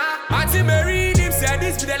found. Auntie Mary, him said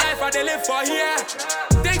this be the life I they live for here.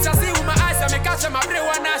 Things I see with my eyes, I make catch my brain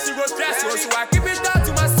one now she go stress. So I keep it down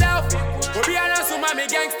to myself. But be honest with my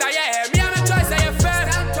gangster, yeah. Me I'm a choice, I am fair.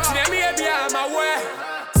 See me, I'm aware.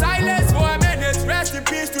 Silence for a minute, rest in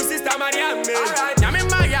peace to Sister Mariam. I'm in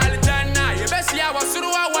my Alexandra. You best see I was through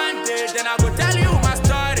one day, then I will tell you my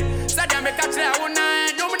story. Said I make a try one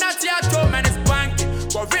night, no, not yet, man, it's banking.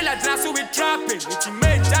 For village, that's who we trapping. It's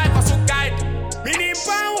made time for some guide. Meaning,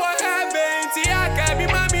 power heaven, see, I can't be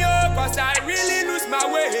mommy, cause I really lose my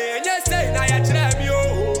way. And you say, now you try me,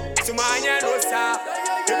 so my yellow star.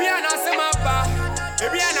 If you are not some mappa, if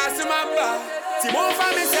you are not some mappa, Timon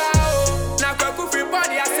family, now go free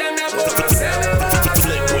body, I send them both.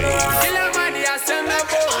 Kill a money, I send them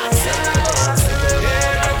both.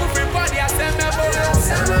 Yeah, go free body, I send them both.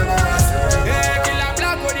 Yeah, kill a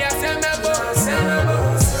black body, I send them both.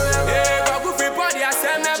 Yeah, go free body, I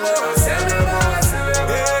send them both.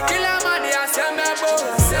 Yeah, kill a money, I send them both.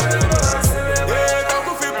 Yeah,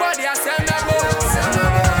 go free body, I send them both.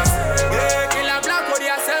 Yeah, kill a black body,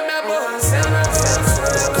 I send them both.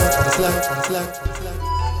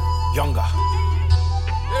 Younger.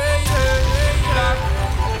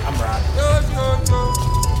 I'm right.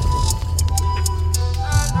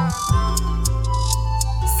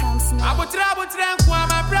 Abutra kwa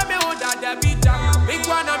mapreme onda dabita.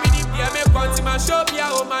 Ikwana mini bia me konti mashopia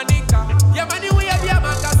o manika. Ya mani we bia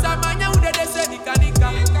makasa manya ude de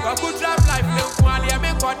sedikanika. Kwa good drive life le kwali ya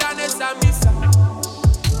me kodane samisa.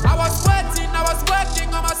 I was working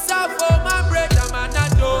on myself, oh my brother man I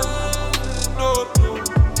don't. No.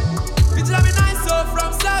 It love me nice so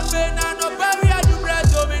from 7 and no bury I do bread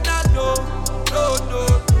to me not no.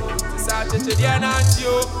 It's a to the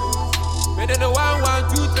anatio. Me then the 1,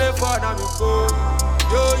 1, 2, 3, 4 now me go.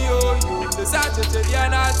 Yo. It's a to the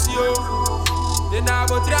anatio. Then I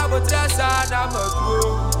go try sad I'm a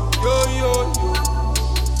go. Yo.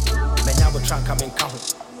 Menya go try come in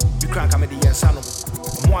count. You crank am the yensano.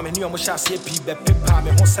 Mo am ni omo sha se pi be pepa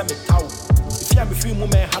me ho se me taw. If you am free mu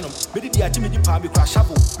men hanom. Me di agi me di pa be kwa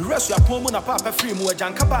shavo. We rest you upon mu na papa free mu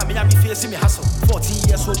ajanka ba me ya me face me hustle. 14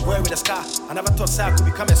 years old boy with a scar. I never thought I could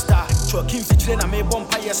become a star. Choking feature na me bomb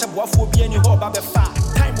pa yes boafo bi ani ho ba be fa.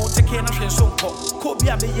 Time o take na hwe so nko. Ko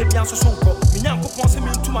bia me ye bia so nko. Me nyankopon se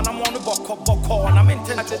me ntuma na mo no bokko na me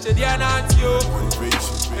ntena tete dia na antio.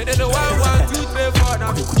 Me dey the 1, 1, 2, 3, 4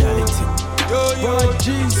 na me go. Yo,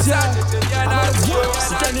 Jesus.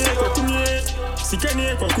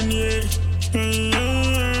 Sikani kokunye.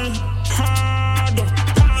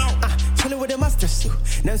 Chale with the master so.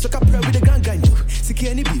 Now so capra with the gang you.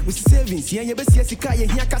 Sikani be with savings. Yeah, you best see sika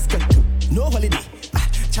here casket. No holiday.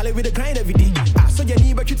 Chale with the grind every day. So you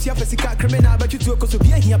need but you see a sika criminal but you to cause be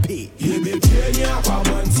here pay. Ye be tenya kwa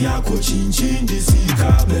mantia ko chinchin de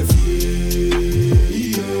sika be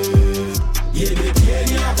fie. Ye be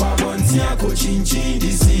tenya kwa mantia ko chinchin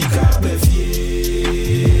de sika be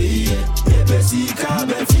fie. Ye be sika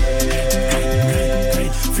be fie.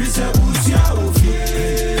 Frisa busia o fie.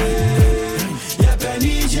 Ye be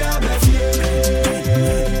nija be fie.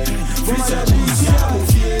 Frisa busia o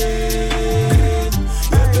fie.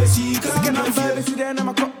 Ye be sika be fie.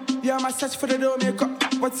 Yeah, my search for the door makeup.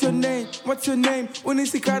 What's your name?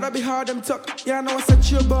 Unisika that be hard them talk. Yeah, I know I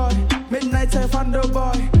set your boy. Midnight I found the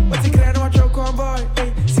boy. What's it clear? I know what you're boy.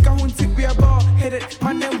 Hey, Sika won't take me a ball. Hit it,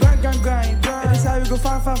 my name grind. And this how we go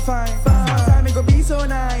fine. Time we go be so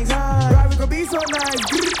nice. Right, we go be so nice.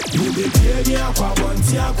 You be tenya kwa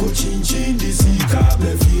bontia ko chinchin de sika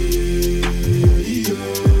be fie.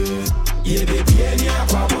 Ye be tenya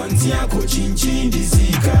kwa bontia ko chinchin de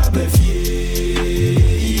sika be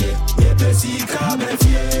fie. Ye be sika be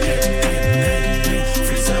fie.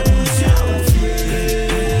 Frisa busia o fie.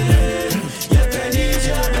 Ye be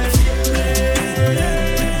nija be fie.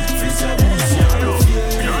 Frisa busia o fie.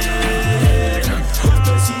 Ye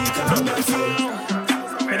be sika be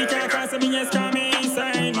fie. Medical class of me coming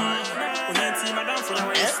inside me. Unity madam for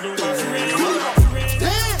your slow.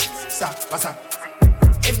 What's up?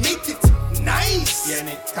 It make it nice. Yeah,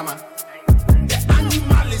 Nick, come on. The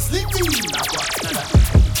animal is living.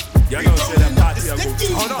 You know, say that party I go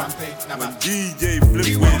turn up when DJ Flip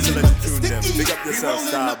Wave so let you tune them. Big up yourself,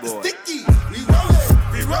 Starboy.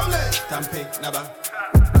 We roll it. Tampe, Naba.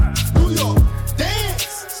 New York,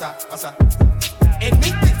 dance. What's up? It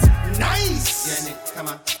make it nice. Yeah, Nick, come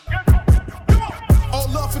on. All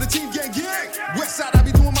love for the team, gang. West side, I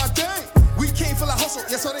be doing my thing. We came for the hustle,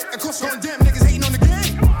 yes, I did. Of course, on damn niggas hating on the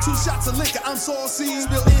game. 2 shots of liquor, I'm saucy.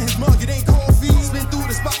 Spill in his mug, it ain't coffee. Spin through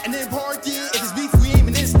the spot and then park it. If it's beef, we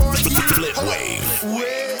aiming in Sparky. Flip wave.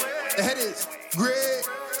 Where the head is gray.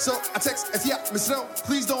 So I text FYI, Miss Snow,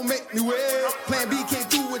 please don't make me wear. Plan B came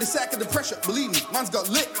through with a sack of the pressure. Believe me, mine's got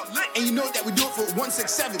lit. And you know that we do it for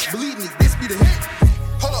 167. Believe me, this be the hit.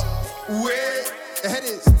 Hold up, where the head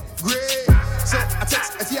is gray. So I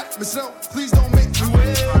text FYI, Miss Snow, please don't make me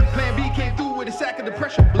wear. Plan B came through with a sack of the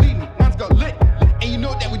pressure. Believe me, mine's got lit. And you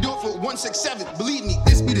know that we do it for 167. Believe me,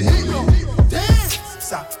 this be the hit. Dance,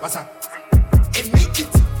 sa, what's up? And make it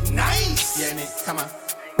nice. Yeah, man, come on.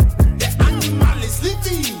 Animal is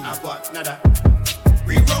sleepy. Agua, nada.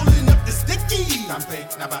 We rolling up the sticky. Tampe,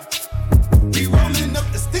 nada. We rolling up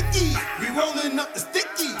the sticky. We rolling up the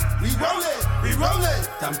sticky. We roll it.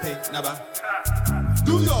 Tampe, nada.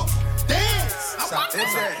 Do your dance.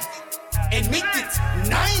 And make it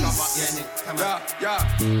nice. Yeah.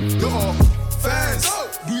 Your fans.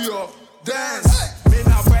 Do your dance. Me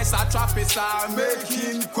now press a trap is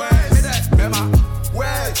making quest. Remember.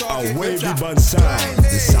 A wavy bun sound,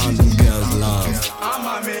 the sound of girls love.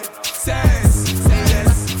 I'm a make sense.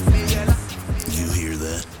 You hear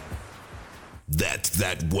that? That's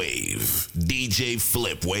that wave. DJ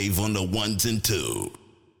Flip Wave on the 1s and 2s.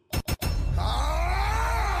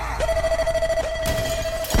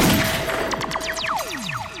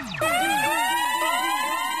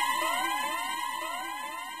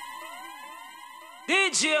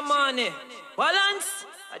 DJ Money, balance,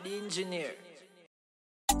 and the engineer.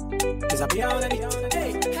 Cause I be on it.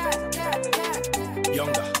 Hey,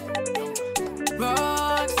 Younger.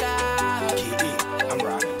 Rockstar. I'm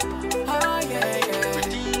riding. Oh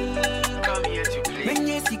yeah. Come here to play. When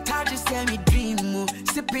you see car, just tell me dream.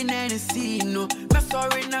 Sipping and see no. My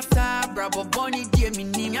sorry na sabra, but Bonnie dear me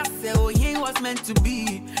name. I say oh he was meant to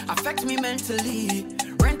be. Affect me mentally.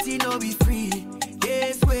 Renting no be free.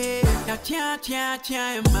 Yes way. Now cha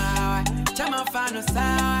my. Chama fano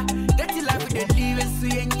sawa. Dirty life with the living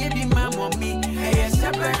sweet and you be my mommy. Hey,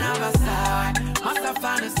 shepherd never sawa. Must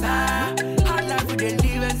fano sawa. Hard life with the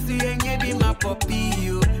living sweet and you be my puppy.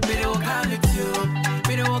 You, me don't come with you.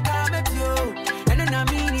 Me don't come with you. And then I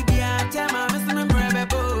mean it be a time I miss my brother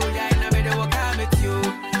boy. I never don't come with you.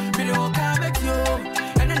 Me don't come with you.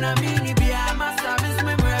 And then I mean it be a master miss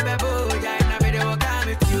my brother boy. I never don't come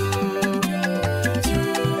with you.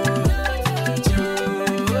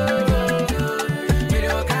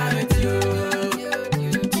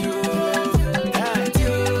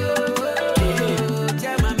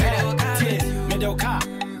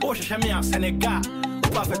 Senegal,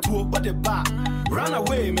 Buffalo, what the bar. Run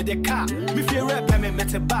away, me the car. Me fear rap, me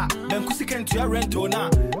met a bar. Then Kusikan to your rental now.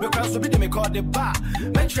 Because we didn't call the bar.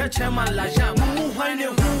 Me church, man, la jam.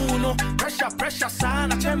 No pressure,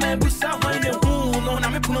 son. I tell me, we saw when you no. Now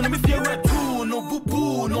me put on me fear rap too. No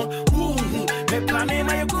boo, no boo. Me planning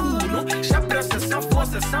my cool. No shapress, some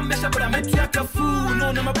forces, some bishop, but I met you like a fool.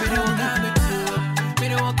 No, my baby, me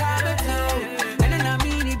don't come with you. And then I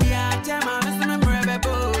mean it be a time I miss my brother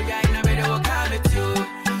boy.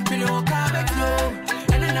 Don't come back no,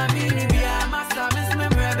 and then I mean it be a master miss me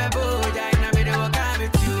brother boy. I never don't come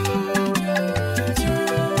with you.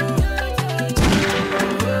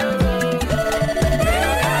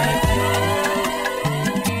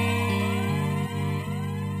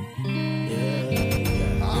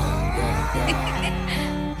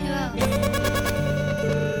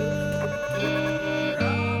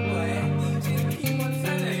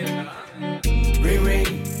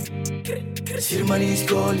 See the money is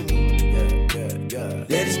calling me.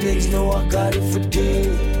 Let these niggas know I got it for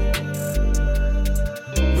days.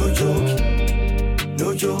 No joking.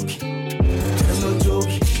 Tell them no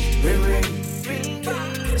joking. Ring.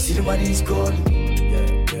 See the money is calling me.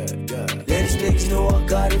 Let these niggas know I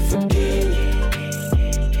got it for days.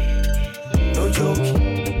 No joking.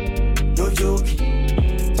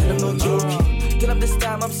 Tell them no joking. Till up this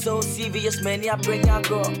time, I'm so serious, man. I bring y'all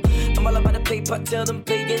girl. I'm all about the paper, tell them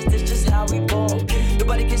pagans, this just how we ball.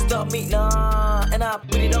 Nobody can stop me, nah, and I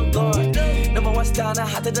put it on guard. Number one star, I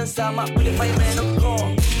had to done some, I put it fireman on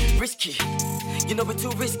call. Risky, you know we're too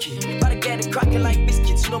risky. Gotta get it cracking like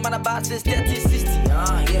biscuits, you know man about since 1360.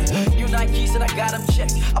 Yeah, new Nikes and I got them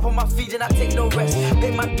checked. Up on my feet and I take no rest.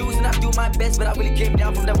 Pay my dues and I do my best, but I really came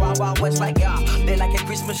down from the wild, wild west like they're like a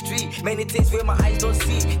Christmas tree. Many things where my eyes don't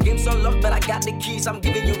see. Game's unlocked, but I got the keys. I'm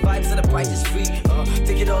giving you vibes and the price is free.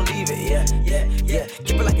 Take it or leave it, yeah.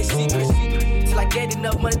 Keep it like a secret. Till I get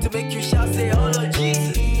enough money to make you shout, say, oh Lord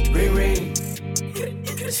Jesus. Ring.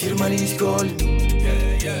 See the money is calling me.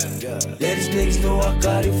 Let these niggas know I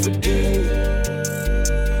got it for days.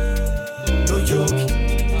 No joking.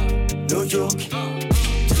 Tell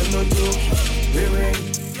them no joking. Ring.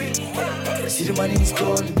 See the money is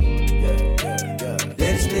calling me.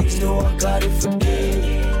 Let us niggas know I got it from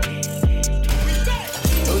me.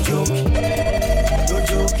 No joking, no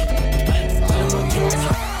joking, no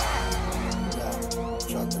joking.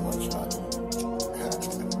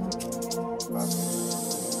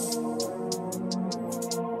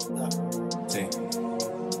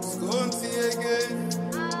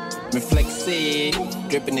 Me flexy,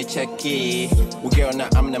 dripping the checky. We girl now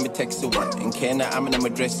I'm me text one, and can I'm me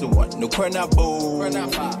dress one. No corner boo,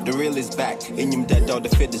 the real is back. In him dead, all the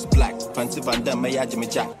fit is black. Fancy Van Damme, me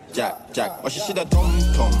jack. Or she should have tom,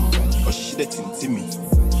 or she should have tintimmy.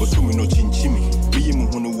 Or to me no chinchimmy. Be mu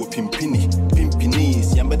hono wo pimpinis.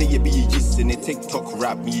 Yambade ye be ye jis in a TikTok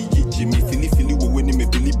rap me ye Jimmy. Philly wo winning me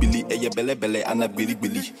Billy. Eh belle and a Billy.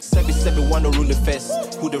 Sebi wanna rule the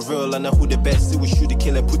fest. Who the real and who the best? It was shoot the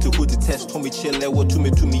killer, put who the test. Tommy chill, what to me,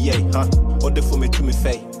 yeah, huh? Order for me to me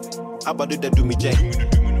fay. About it, do me J.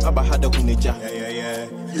 About how the hunija. Yeah.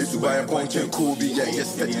 Yes, buy a bunch of Kobe,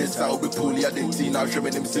 yes, I'll be pulling. I didn't see now,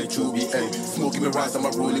 trimming him, say, Chubby, smoking me rounds, I'm a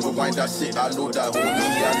rolling, but wind that shit. I know that, homie.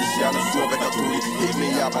 I'm a swab at a hit me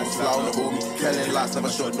up, I'm slow, homie. Telling last, never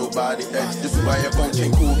shot nobody, Just buy a bunch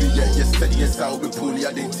of Kobe, yes, I'll be pulling.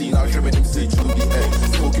 I didn't see now, trimming him, say, Chubby,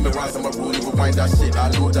 smoking me rounds, I'm a rolling, but wind that shit. I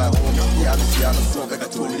know that, homie. I'm a swab at a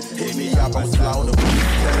hit me up, I'm slow, homie.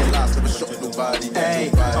 Telling last, never shot nobody,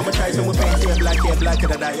 I'm a try some with paint, blacker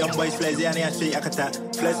than that. Young boys, flazy, and I say, Akata.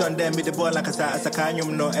 Flex on them with the ball like a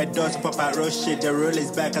Sakanyum, no head doors, pop out roast shit. The rule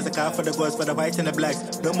is back as a car for the girls, for the whites and the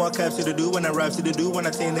blacks. No more caps to the do when I rap to the do when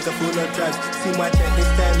I think nigga full of tracks. See my check this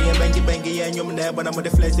time, yeah, bangy, and you're there, but I'm with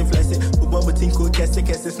the flex it. We want to think cool, catch it,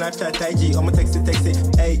 Snapchat, IG, I'm a text it.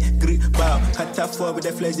 Hey, grip, bow, cut top four with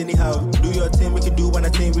the flex anyhow. Do your thing, we can do one I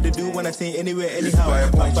think, we do one I think anywhere, anyhow.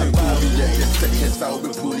 Yes, I'll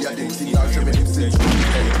be pulling. I didn't see now, trimming him, say,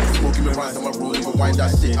 smoking me rounds, I'm a rolling, but wind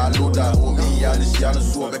that shit. I know that, homie. I'm a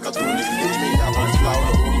swab at a hit me up, I'm slow,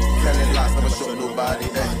 homie. Telling last, never shot nobody,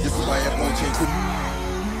 Just buy a bunch of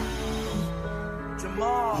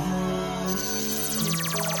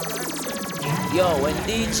Yo, when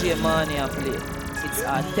DJ Money I play, it's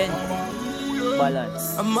authentic,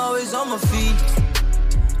 balance. I'm always on my feet.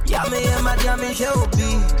 Yeah, me and my diamond shall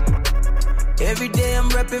be. Every day I'm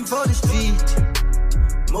repping for the street.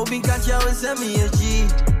 Moving catch you and send me a G.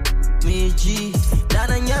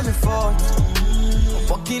 Nana me for. I'm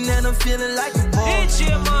walking and I'm feeling like a boss.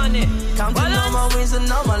 DJ Money, counting all my wins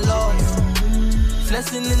and all my losses.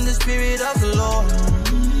 Blessing in the spirit of the Lord.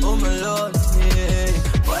 Oh my Lord, yeah.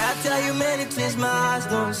 Boy, I tell you many things my eyes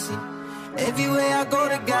don't see. Everywhere I go,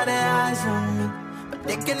 they got their eyes on me. But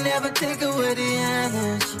they can never take away the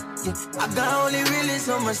energy. Yeah. I got only realist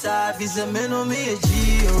on my side. He's a man on me, a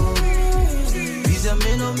G.O. He's a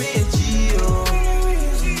man on me, a G.O.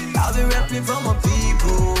 I've been rapping for my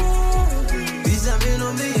people. He's a man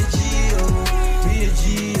on me, a G.O. Me a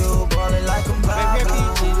G.O. Ballin' like I'm Pablo.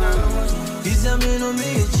 He's a man on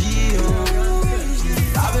me, a G.O.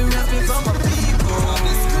 I've been rapping for my people.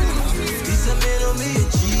 He's a man on me, a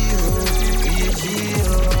G.O. Me a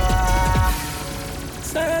G.O.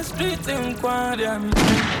 Say street in Quadia,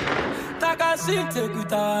 Taka City,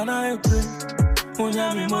 Kutana, I pray.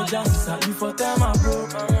 Munyami Mojansa, you for tell my bro.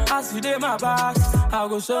 As you did my back, I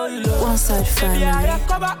go show you love. One side family.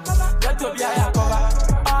 Get to be a cover.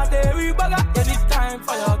 All day we bugger, anytime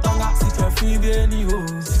for your tongue. Sick your feed any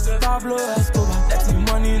hoes. Pablo Escobar, let the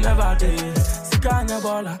money never day. Sick on your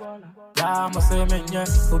baller. Yeah, I'm a semen,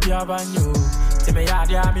 Obi Abanyo. Say me yard,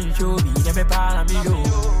 yeah, me show me, me pan me yo.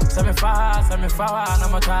 Say me fast, and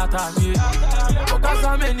I'm a tata, yeah. Because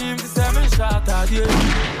I'm in him, say me shot, yeah.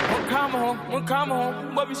 Come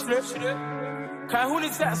home, Bobby Strip. Kai who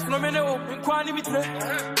needs sex from me no, in Quanimity.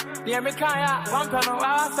 Near me, Kaya, one panel,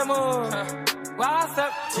 what's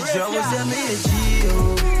up? She always send me a G.O.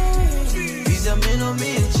 He's a man on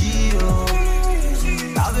me, a G.O.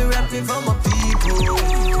 I've been rapping for my people.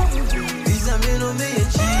 He's a man on me, a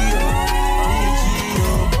G.O.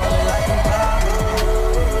 Like a Pablo.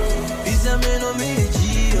 He's a man on me, a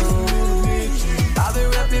G.O. I've been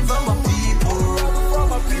rapping for my people.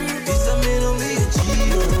 He's a man on me, a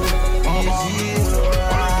G.O.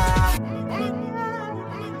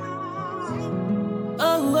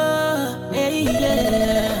 Oh, hey,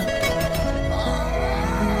 yeah.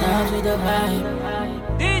 Now with the vibe.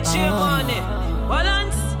 DJ Money,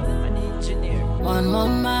 balance. An engineer. One more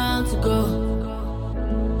mile to go.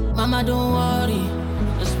 Mama, don't worry.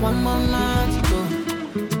 Just one more mile to go.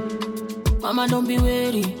 Mama, don't be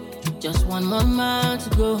weary. Just one more mile to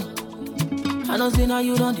go. I know say now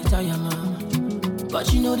you don't retire, mama,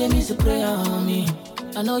 but you know they miss a prayer on me.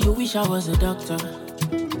 I know you wish I was a doctor,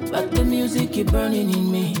 but the music keep burning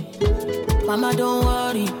in me. Mama, don't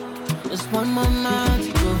worry, just one more month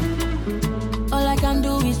to go. All I can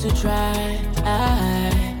do is to try.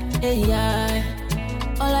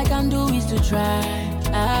 All I can do is to try.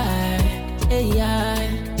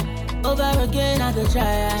 Over again I go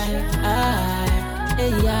try.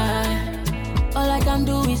 All I can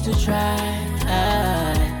do is to try.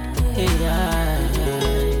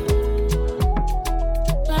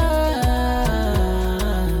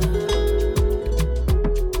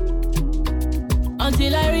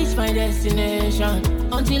 Until I reach my destination,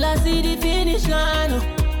 until I see the finish line.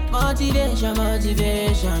 Motivation,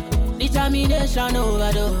 motivation, determination,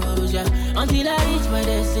 overdose. Until I reach my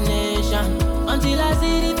destination, until I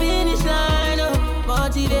see the finish line.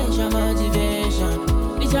 Motivation, motivation,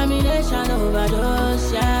 determination,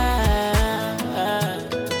 overdose.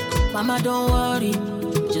 Mama, don't worry,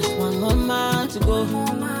 just one more month to go.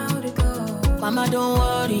 Mama, don't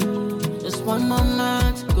worry, just one more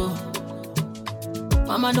month to go.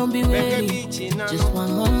 Mama, don't be weary, just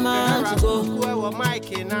one more month to go.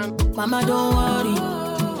 Mama, don't worry,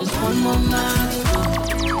 just one more month to go.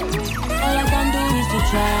 All I can do is to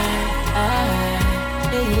try.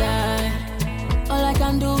 All I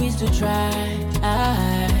can do is to try.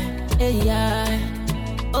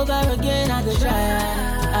 Over again I go try.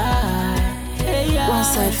 One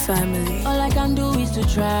Side Family. All I can do is to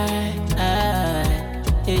try.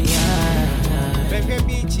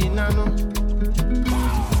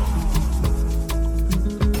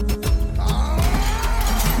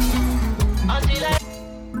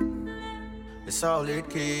 It's all it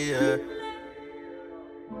key,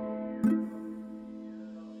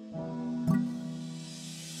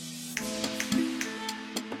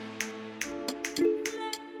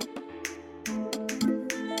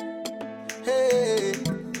 Hey,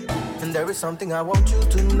 and there is something I want you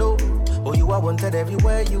to know. Oh, you are wanted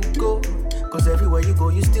everywhere you go. Cause everywhere you go,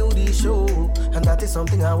 you still the show. And that is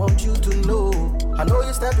something I want you to know. I know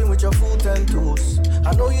you're stepping with your foot and toes.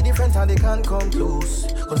 I know you're different and they can't come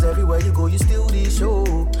close. Cause everywhere you go, you still the show.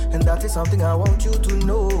 And that is something I want you to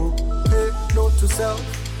know. Hey, note to self,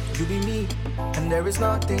 you be me. And there is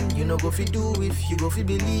nothing you know go fi do if you go fi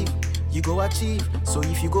believe. You go achieve, so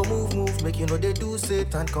if you go move, make you know they do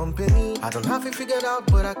Satan company. I don't have it figured out,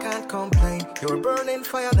 but I can't complain. You're a burning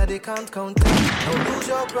fire that they can't contain. Don't lose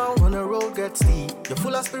your ground when the road gets steep. You're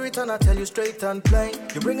full of spirit and I tell you straight and plain.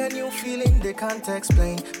 You bring a new feeling they can't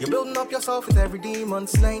explain. You're building up yourself with every demon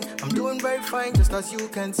slain. I'm doing very fine just as you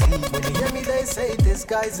can see. When you hear me they say this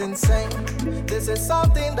guy's insane. This is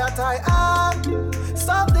something that I am,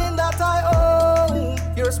 something that I own.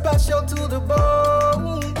 You're special to the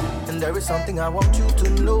bone. And there is something I want you to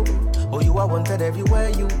know. Oh, you are wanted everywhere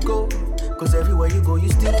you go. Cause everywhere you go, you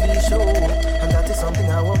still be show. And that is something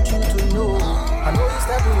I want you to know. I know you're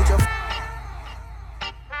stepping with your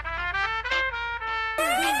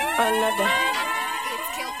another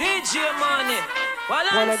DJ Money.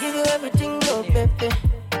 Wanna give you everything, no baby.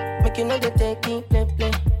 Make you know they take it,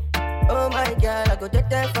 play. Oh my girl, I go dead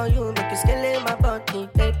there for you. Make you scale in my body,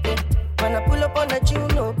 baby. When I pull up on that, you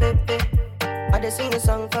know, baby. I just sing a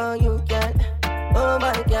song for you, girl. Oh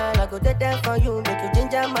my girl, I go dead there for you. Make you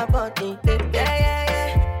ginger my body, baby.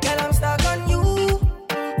 Yeah. Girl, I'm stuck on you.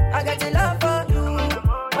 I got your love for you.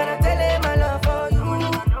 When I tell him my love for you,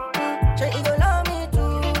 sure you gon' love me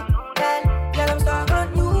too. Girl, I'm stuck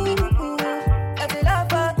on you. Got your love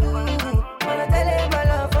for you. When I tell him my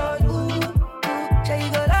love for you, sure you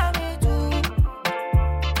gon' love me too.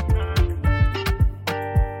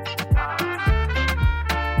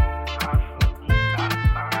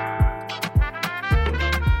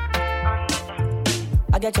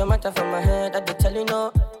 I get your matter from my head, I don't tell you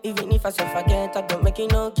no. Even if I so forget, I don't make you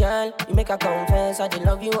no, girl. You make her confess, I did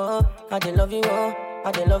love you, oh. I did love you, oh.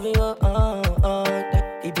 I did love you, oh.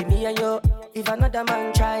 It be me and you. If another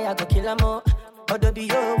man try, I go kill him, oh. Or do be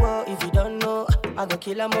yo, oh. If you don't know, I go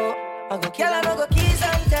kill him, oh. I go kill him, I go kiss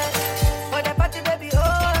and tell. For the party, baby, oh,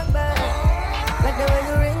 I'm bad. Like the way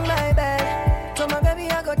you ring my bell. So my baby,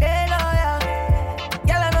 I go day lawyer.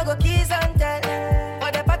 Girl, I no go kiss and tell.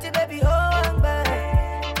 For the party, baby, oh, I'm bad.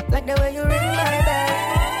 Like the way you ring my bell.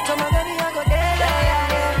 So my baby, I go there,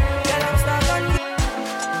 girl, I'm stuck on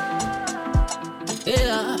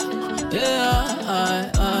you. Yeah,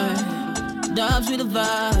 Dobbs with the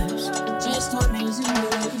vibes. Just talk music.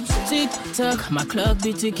 Tick tock, my clock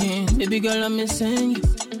be ticking. Baby girl, I'm missing you.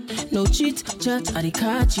 No cheat, chat, I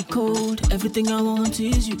catch you cold. Everything I want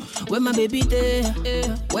is you. Where my baby there?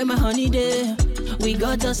 Where my honey there? We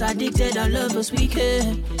got us addicted, our love us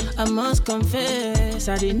weekend. I must confess,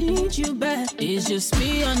 I didn't need you back. It's just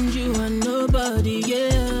me and you and nobody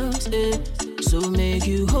else. So make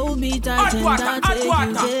you hold me tight and I'll take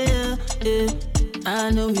you there.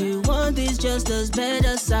 I know you want this just as bad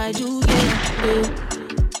as I do, yeah.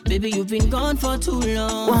 Baby, you've been gone for too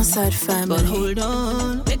long. One side family. But hold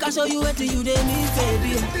on, make I show you what you they need,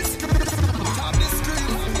 baby.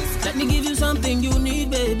 Let me give you something you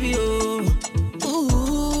need, baby, oh.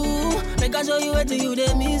 Ooh, make I show you what you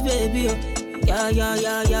they miss, baby, oh. Yeah.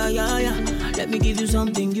 Let me give you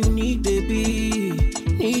something you need, baby.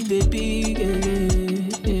 Need, baby,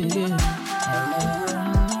 yeah.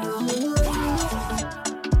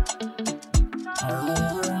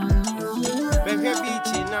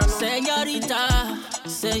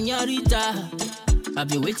 Señorita, I've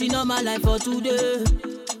been waiting all my life for today.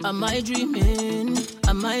 Am I dreaming?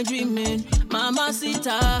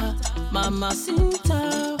 Mamacita.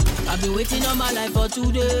 I've been waiting all my life for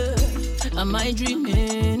today. Am I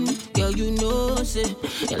dreaming? Girl, you know, say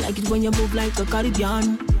you like it when you move like a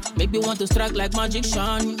Caribbean. Make me want to strike like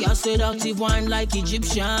magician. Yeah, seductive wine like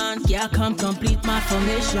Egyptian. Yeah, come complete my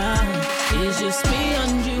formation. It's just me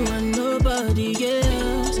and you and nobody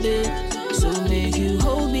else. So make you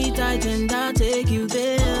hold me tight and I'll take you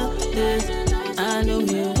there. I know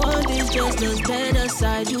you want this just as bad as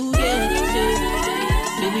I do, yeah.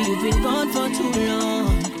 Baby, you've been gone for too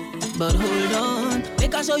long. But hold on,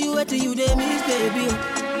 make I show you what you they miss, baby.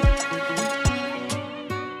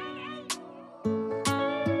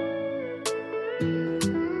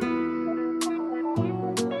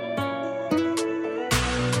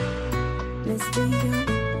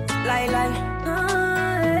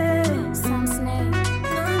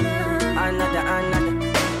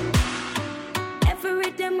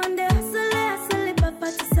 Every day man they hustle it, but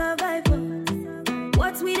to survive.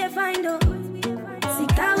 What we they find out? See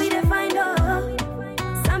how we they find out.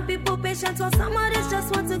 Some people patient while some others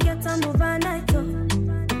just want to get on overnight.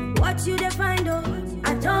 What you they find out?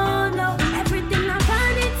 I don't know. Everything na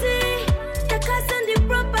vanity, the cars and the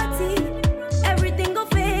property, everything go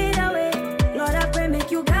fade away. Lord I pray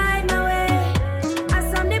make you guide my way. As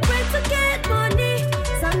some they pray to get money,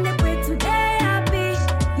 some they pray to day happy.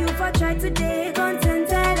 You for try today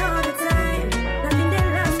contented all the time. Nothing they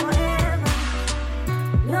last forever.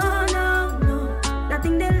 No,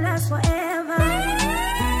 nothing they last forever.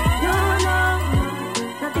 No,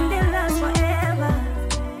 nothing they last forever.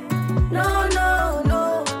 No,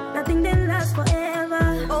 nothing they last forever.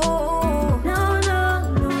 Oh, no.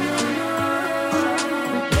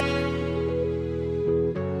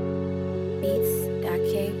 Beats Dark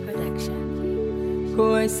K Production. Go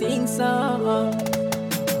and sing song.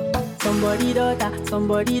 Somebody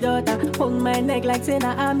daughter, hold my neck like say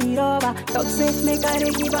na Amirova. Talk say make I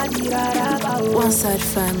give a tirara. One side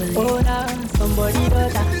family. Oh nah, somebody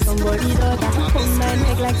daughter, hold my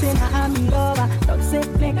neck like say na Amirova. Talk say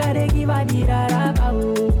make I give a tirara.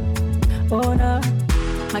 Oh nah,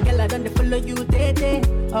 my girl I done follow you day.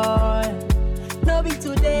 Oh, no be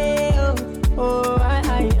today. Oh I.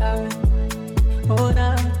 Oh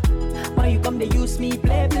nah, why you come they use me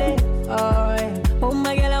play? Oh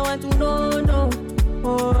my girl, I want to know.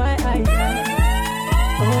 Oh I.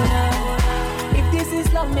 Oh nah, if this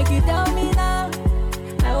is love, make you tell me now.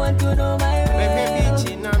 I want to know my way. I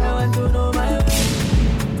want to know my way.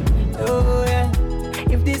 Oh yeah,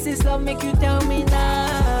 if this is love, make you tell me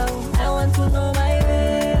now. I want to know my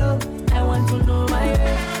way. Oh, I want to know my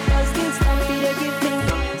way. 'Cause this love be the gift me.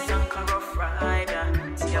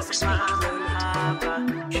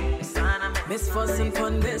 Miss fussing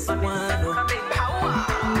on this one.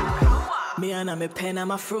 Me and I'm a pen, I'm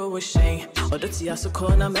a fruition. Or the tea, so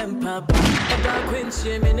call I'm papa. About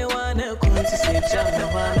quincy, me no one to say, Jam,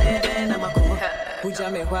 I'm a cool. Who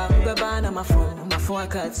jam me while the band, I'm a phone. My phone, I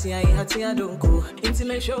can't see, I don't go.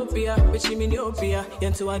 Intimate shopia, which you mean yopia,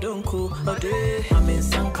 into I don't go. Oh, day, I'm in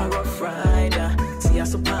Sankara Friday. See,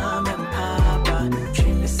 so palm and papa.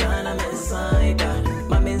 Treat me son, I'm inside.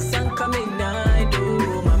 I'm in Sankara midnight.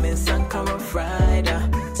 I'm in Sankara Friday.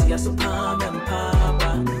 See, so palm and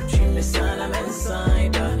papa. Son, I'm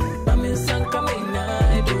inside. I'm in Sankara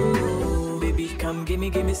midnight. Baby, come give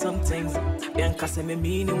me something. Bianca say me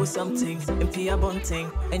mean it was something. And Pia Bunting,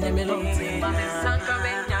 and you me long thing. I'm in Sankara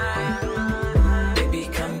midnight. Baby,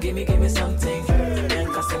 come give me something.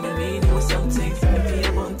 Bianca say me mean it was something. And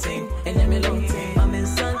Pia Bunting, and you me long thing. I'm in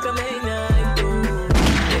Sankara midnight.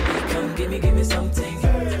 Baby, come give me something.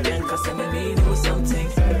 Bianca say me mean it was something.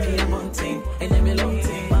 And Pia Bunting, and you me long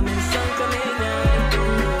thing. I'm in Sankara midnight.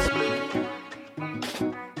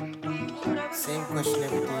 Same question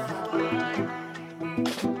every day.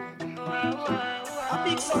 A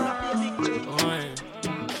big song,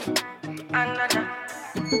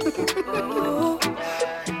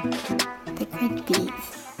 The quick beats.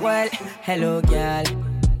 Well, hello girl,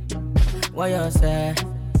 what you say?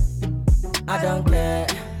 I don't care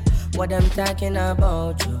what them talking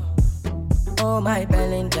about you. Oh my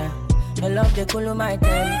Belinda, your love they cool my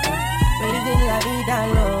temper. We living la vida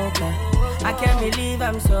loca. I can't believe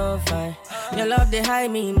I'm so fine. Your love they high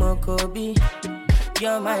me Mokobi.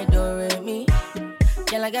 You're my do-re-mi.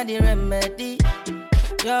 Girl, I got the remedy.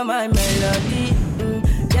 You're my melody.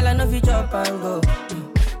 Girl, I know if you chop and go.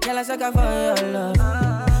 Girl, I suck for your love.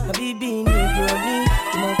 Baby, need me,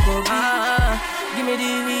 Mokobi. Give me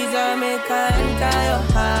the reason, make I enter your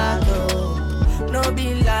heart, oh. No be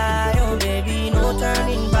lie, oh baby, no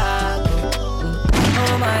turning back, oh.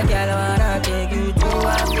 Oh my girl, I wanna take you to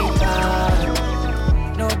Africa.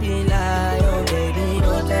 No be lie, oh baby,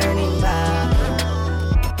 no turning back.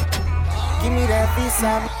 Give me that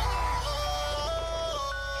visa.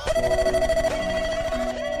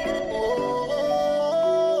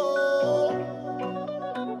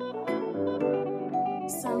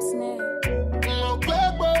 Sam Snare.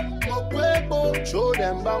 Show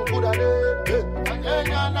them bang good at it.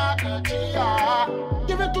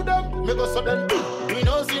 Give it to them, make us so them do. We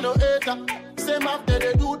don't see no hater. Same after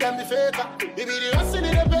they do them the faker. If it hustle,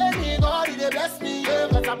 they pay me, God, they bless me. Yeah,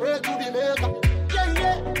 cause I pray to the maker. Yeah,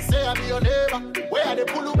 yeah, say I be your neighbor. Where they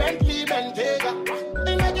pull you Bentley, Bentayga.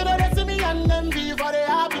 They make you know they see me and them be for the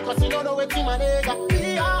happy. Cause you don't know what's in my nigga.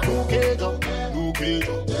 Yeah, new cage.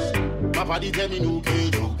 My body tell me new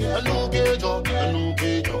cage. A new cage, a new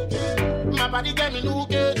cage. My body tell me new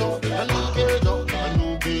cage, a new cage, a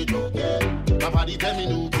new cage. My body tell me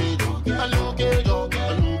new cage, a new cage, a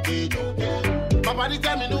new cage. My body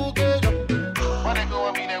tell me new cage. When they go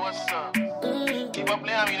on me, they what's up? Keep up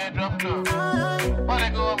playing me, they drop down. When they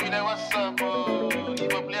go on me, they what's up?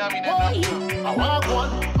 Keep up playing me, they drop down. I walk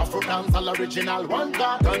one, Afro dance all original one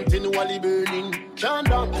God, continually burning. Can't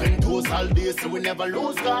down 10 toes all day, so we never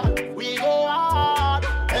lose God. We go hard,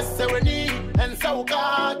 yes, so we need, and so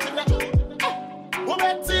God. We're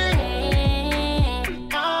betting.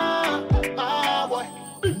 Boy.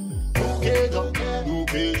 New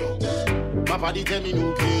cage. My body tell me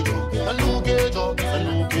new cage. A new cage, a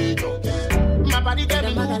new cage. My body tell me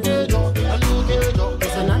new cage. A new cage.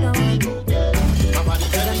 It's another one. My body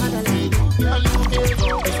tell me new cage. A new cage.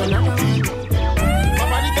 It's another one. My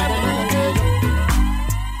body tell me new cage.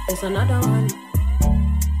 It's another one.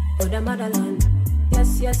 For the motherland.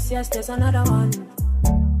 Yes, there's another one.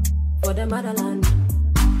 For the motherland.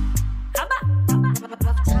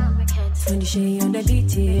 When the shade on the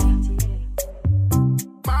beat,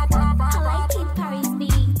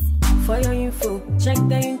 for your info, check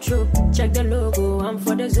the intro, check the logo, I'm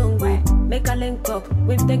for the zongo. Make a link up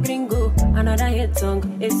with the gringo. Another hit song,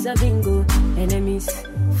 it's a bingo. Enemies,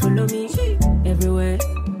 follow me everywhere.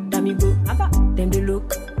 Damn you go, them they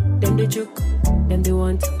look, them they joke, them they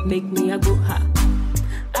want, make me a go ha.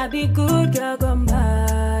 I be good girl, come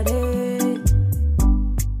body.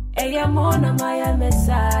 Hey, I'm on a my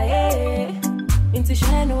messiah. Into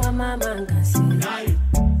Shano, I'm a man, can see.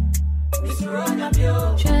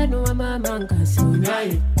 Shano, I'm a man, can see.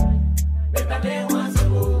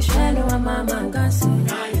 Shano, I'm a man, can see.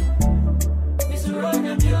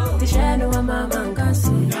 The Shano, I'm a man, can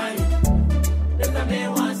see.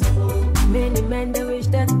 Many men they wish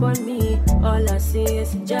that upon me. All I see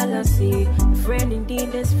is jealousy. A friend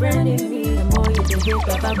indeed is friend in me. The more you can hate,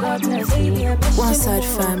 Papa, God bless me. One Side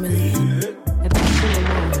Family. A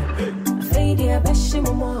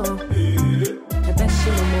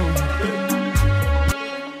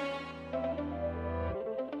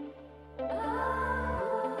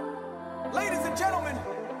Ladies and gentlemen.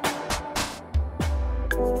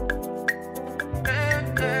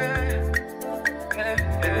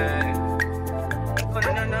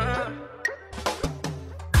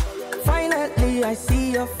 Finally, I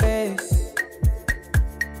see your face.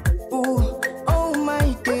 Ooh, oh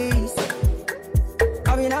my days.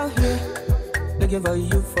 I've been out here looking for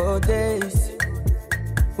you for days.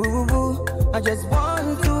 Ooh, I just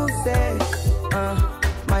want to say,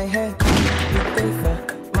 my head, you pay for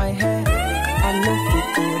my head. I know fit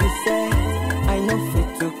to reset, I know fit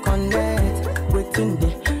to connect. Waiting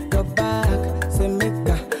there, your back, say make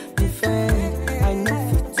a defend. I know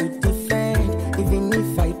fit to defend, even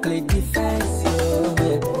if I play defense.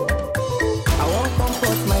 Yeah. I won't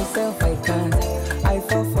compose myself, I can't. I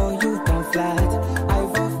fall for you, down flat. I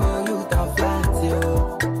fall for you, down flat. Yo,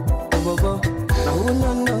 go. Now who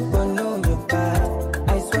no, you bad.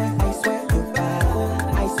 I swear you bad.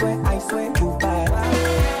 I swear you bad.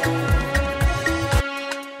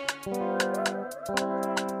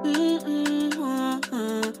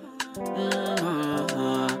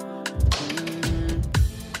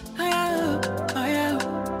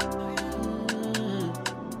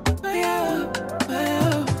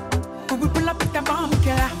 Pull up with the bomb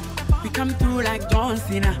killer. We come through like John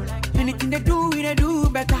Cena. Anything they do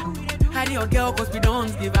better. Hide your girl cause we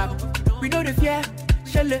don't give up. We know the fear,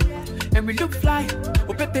 shell it, and we look fly.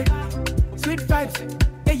 Oh pepe, sweet vibes,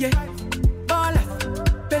 yeah. Ballers,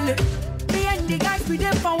 belly. Me and the guys we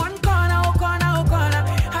there for one corner, oh corner.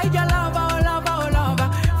 Hide your lover, oh lover.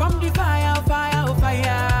 From the fire,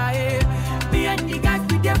 yeah. Me and the guys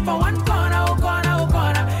we there for one corner, oh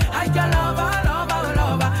corner. Hide your lover.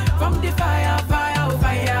 From the fire,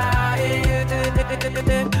 yeah.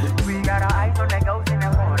 We got our eyes on the ghost in the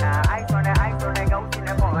corner. Eyes on the ghost in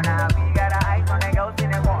the corner. We got our eyes on the ghost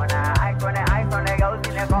in the corner. Eyes on the ghost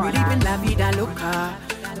in the corner. We live in La Vida Loca.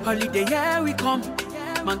 Holiday, here we come.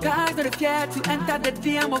 My guys are scared to enter the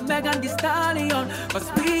DM of Megan Thee Stallion.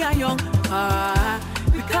 Cause we are young.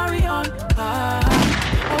 We carry on.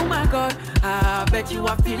 Oh my God. I bet you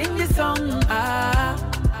are feeling this song.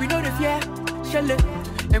 We know the fear. Shell it.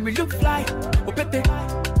 And we look fly. Oh pepe.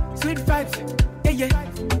 Sweet vibes. Yeah.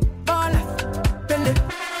 Ballers, belly.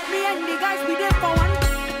 Me and the guys we there for one.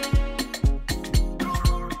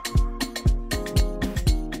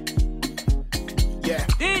 Yeah.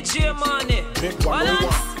 DJ Money.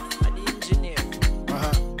 Balance. And the engineer.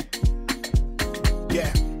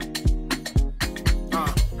 Yeah.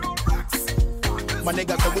 My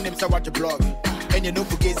niggas so when them say watch your blog. And you know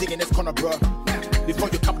for gazing in this corner, bro. Before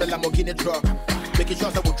you cap the Lamborghini truck. Making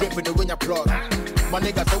sure that we'll drip when the wind you plug. My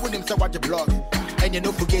niggas so when them say watch your blog. And you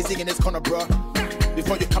know for gazing in this corner, bro.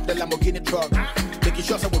 Before you cap the Lamborghini truck. Making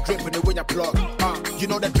sure that we'll drip when the wind you plug. You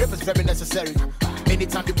know that drip is very necessary.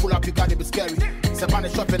 Anytime you pull up, you gotta be scary. Savannah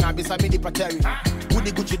shopping, I be some mini pateri.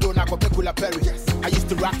 Woody Gucci do now go Pekula Perry. I used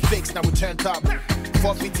to rock fakes, now we turn top.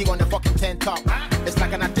 450 on the fucking 10 top. It's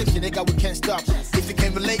like an addiction, nigga, we can't stop. If you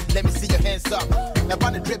can relate, let me see your hands up. Now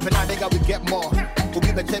by the dripping, now nigga, we get more. We'll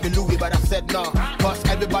give a Chevy Louis, but I said no. Cause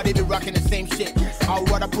everybody be rocking the same shit. I'll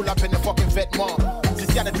rather pull up in the fucking vet more.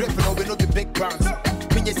 Since you're the dripping, oh, we know the big brands.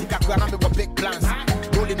 Minye sika kwa na me with big plans.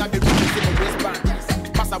 Rolling up the roof in the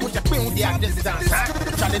wristband. Pass, I wish I queen with the distance.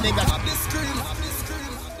 Charlie niggas up this screen.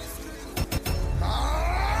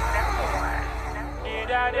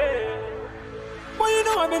 Boy, you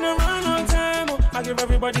know I've been around all time. I give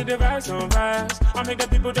everybody the vibes on vibes. I make the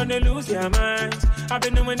people don't they lose their minds. I've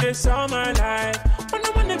been doing this all my life. When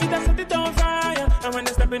I wanna get that set it on fire. And when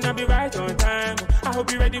they step in, I'll be right on time. I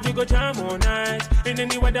hope you ready, we go jam all night. In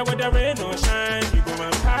any weather, whether rain or shine. You go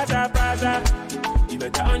man, paza. You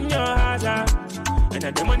better on your hazard. And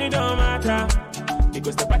that the money don't matter.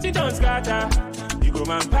 Because the party don't scatter. You go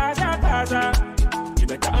man, paza. You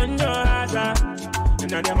better on your hazard.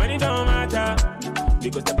 And now the money don't matter.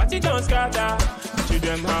 Because the party don't scatter. To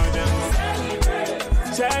them how them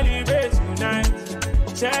celebrate tonight.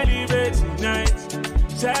 Celebrate tonight.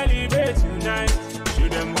 Celebrate tonight. To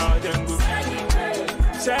them how them go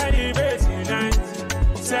celebrate tonight.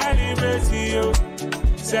 Celebrate you.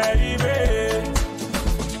 Celebrate.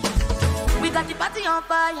 We got the party on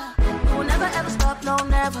fire. We will never ever stop, no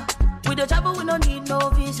never. With the trouble we don't need no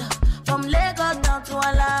visa. From Lagos down to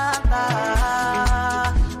Alaba.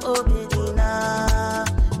 Oh baby now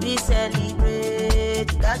we celebrate.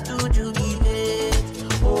 Got to jubilate.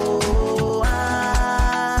 Oh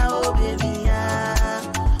baby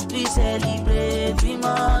we celebrate. We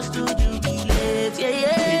must to jubilate. Yeah.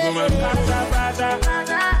 You go man, paza.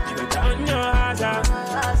 You better on your hazard.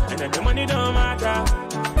 And then the money don't matter.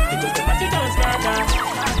 Because the party don't scatter.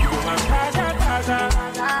 You go man, paza.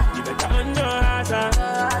 You better on your hazard.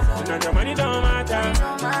 And then the money don't matter.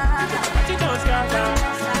 Because the party don't scatter.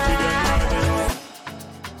 You don't have them.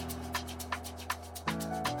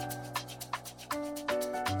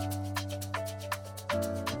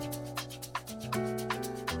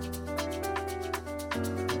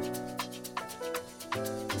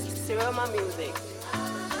 Siroma Music.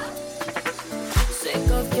 Sick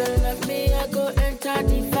of your love, me, I go enter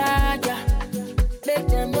the fire. Make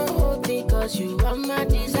them no hope because you are my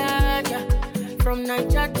desire. From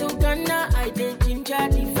Niger to Ghana, I did ginger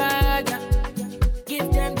the fire. Give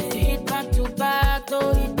them the hit back to back, no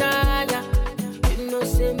retire. You know,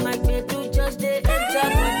 say my do just they enter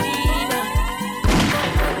Medina.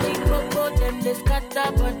 Go, them they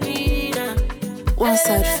scatter Medina. One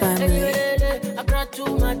Side Family. I brought to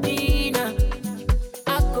Medina.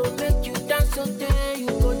 I go make you dance until you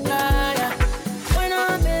go tire. When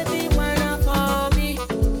I'm baby, when I'm for me.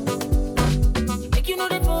 Make you know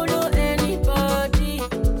they follow anybody.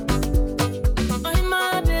 I'm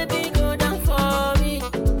my baby, go down for me.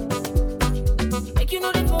 Make you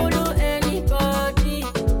know they follow anybody.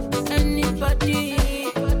 Anybody.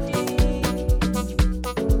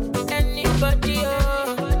 Anybody, oh.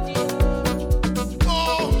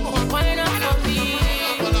 Why not?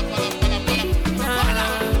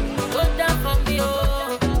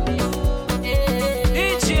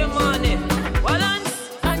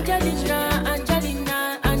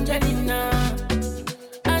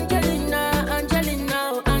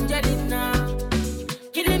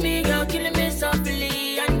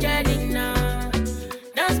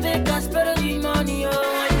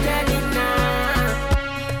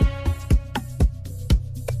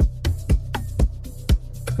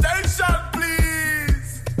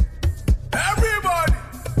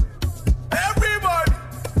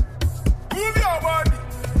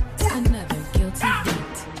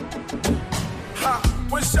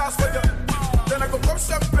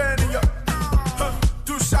 champagne in ya.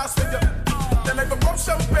 2 shots for ya. Then I go pop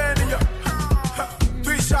champagne in ya.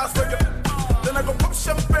 3 shots for ya. Then I go pop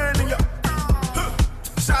champagne in ya.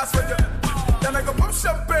 Shots for ya. Then I go pop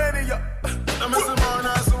champagne in ya. I'm missing more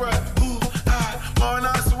nights away. Ooh, ah, more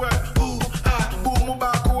nights away. Ooh, ah, boom,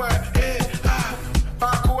 back away. Hey, ah,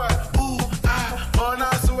 back away. Ooh, ah, more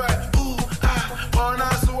nights away. Ooh, ah, more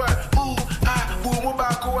nights away. Ooh, ah, boom,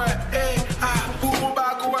 back away. Hey, ah, boom,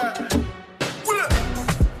 back away.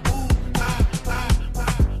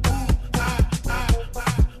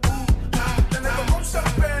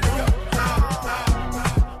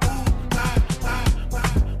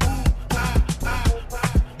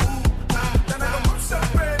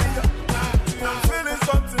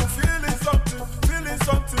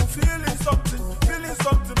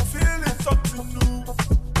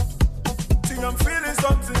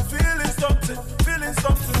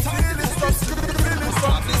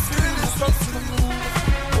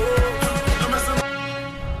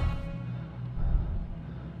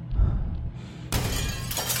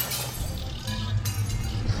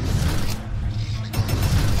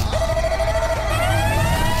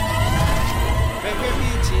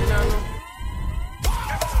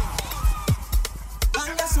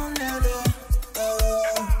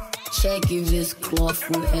 Check if this cloth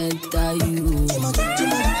will enter you.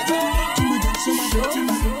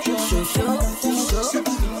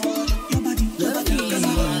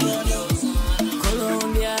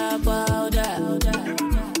 Colombia powder,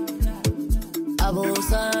 Abo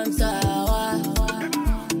Santawa,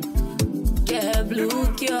 get blue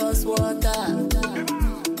kiosk water,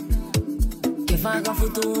 que fanga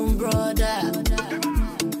futum brother.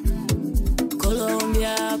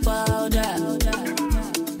 Colombia powder.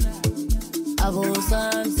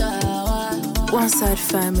 One Side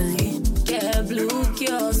Family. Get blue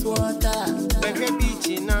kiosk water. Baby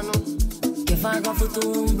beach nano. Que fanga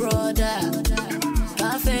futum brother.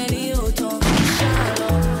 Cafe ni oto.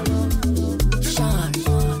 Shalom.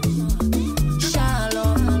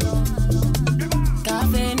 Shalom.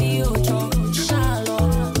 Cafe ni oto.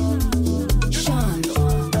 Shalom.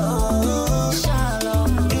 Shalom.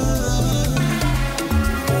 Shalom.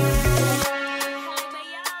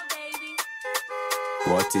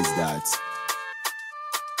 What is that?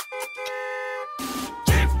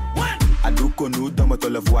 Aduko no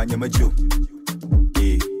tomato of one yamajo.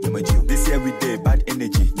 Eh, yamajo. This year we day bad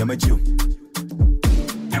energy, yamajo.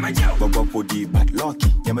 Yamajo. Bobo podi bad lucky,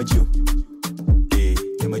 yamajo. Eh,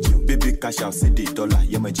 yamajo. Baby cash out city dollar,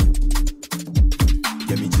 yamajo.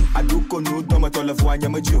 Yamajo. Aduko no tomato of one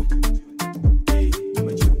yamajo. Eh,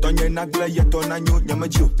 yamajo. Tonya nagla yetona nyo,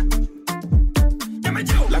 yamajo.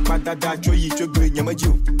 La patada choyi chogwe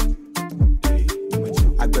nyamajo.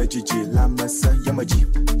 Agbajiji la masa yamaji.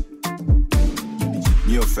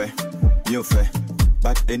 Mi o fe.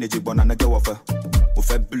 Bad energy bona na go offer. Mo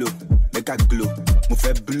fe blow, make a glow. Mo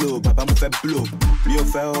fe blow, baba mo fe blow. Mi o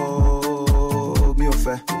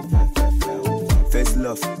fe. First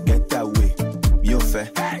love, get away. Mi o fe.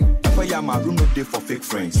 Papa ya my room no day for fake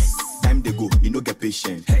friends. Time they go, you no get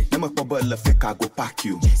patient. Never bubble a fake, I go pack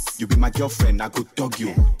you. You be my girlfriend, I go dog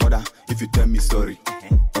you. Brother, if you tell me sorry,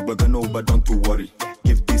 but no, but don't to worry.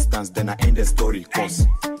 Give distance, then I end the story. Cause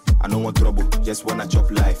I don't want trouble, just wanna chop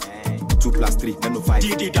life. 2 + 3, then no 5.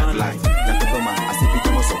 Did it done life. That's the man, I say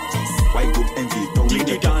big muscle. Why go envy? Go did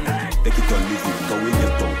it done. Take it or leave it, go with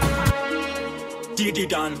your tongue. Did it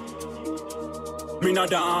done. Me not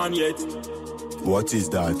done yet. What is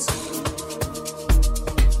that?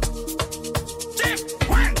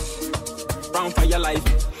 Round for your life.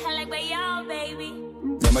 I like by y'all, baby.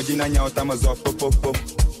 Imagine I'm out, I'm a zop, pop, pop, pop.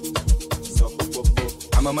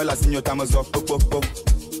 I'm a malasinho, I'm a zop, pop, pop, pop.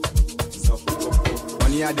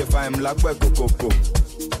 Money I define, I'm like, coco.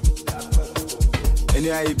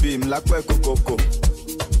 Any I be, I'm like, coco.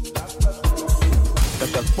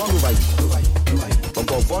 That's a fun of it. I'm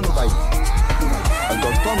going fun of it. I'm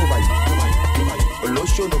going fun of it. A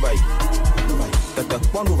lotion of it. That's a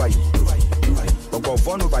fun of it. I'm going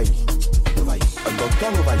fun of it. I got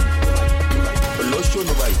ton of it. A lotion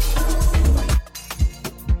of it.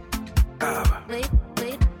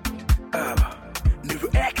 New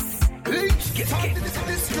X.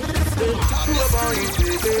 Who about you,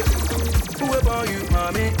 baby? Who about you,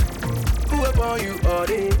 mommy? Who about you, all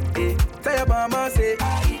day? Tell your mama, say,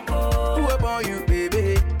 who about you, baby?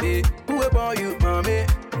 Who about you, mommy?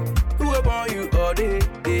 Who about you, all day?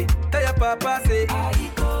 Tell your papa, say,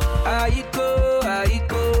 Aiko.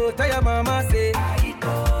 Tell your mama, say,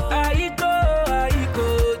 Aiko.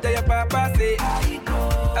 Tell your papa, say,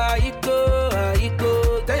 Aiko.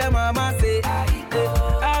 Tell your mama, say, Aiko.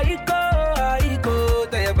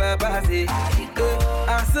 Tell your papa, say,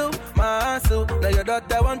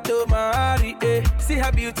 see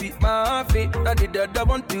her beauty, my faith. I did that I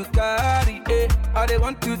want to carry, eh. I they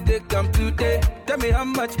want to take them today. Tell me how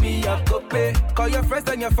much me I go pay. Call your friends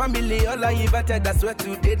and your family, all I invited, that's where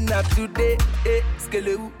today, not today, eh.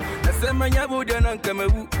 Skelewu, I say my yabu, then I'm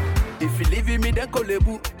coming. If you leave me, then call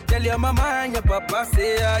you. Tell your mama and your papa,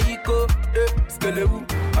 say I go, eh. Skelewu,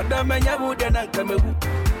 other man yabu, then I'm coming.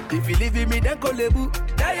 If you leave me, then call you.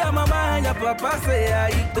 Tell your mama and your papa, say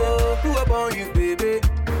I go. Who about you, baby?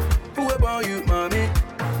 Who about you, mommy?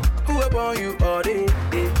 Who about you all day?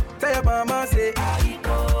 Tell your mama say I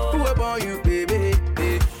go. Who about you, baby?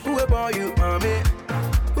 Who about you, mommy?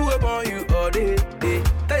 Who about you all day?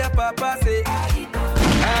 Tell your papa say I go.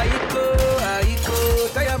 I go.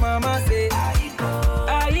 Tell your mama say I go.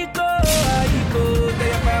 I go. Tell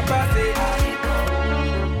your papa say I go.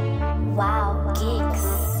 Wow, geeks.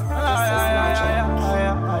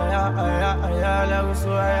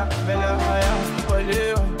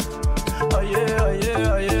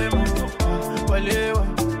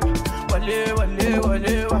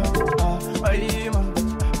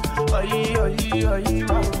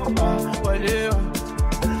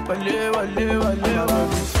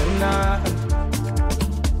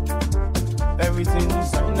 Everything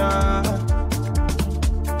is now.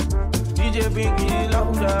 DJ bring it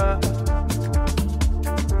louder.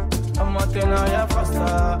 I'm not telling you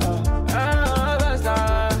faster.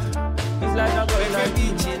 It's like I'm going like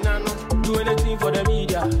teaching and do anything for the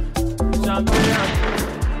media. Champagne,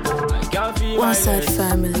 I can't feel my One-Side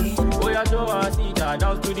Family. Oh, yeah, Joe, I see that.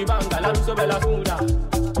 Down to the bank, I love so bella smoother.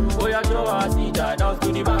 Oh, yeah, Joe, I see that. Down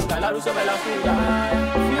to the bank, I love so bella smoother.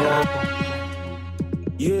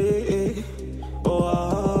 Yeah,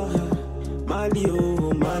 oh, Mario.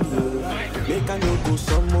 Make a no go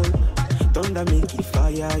summon. Thunder make it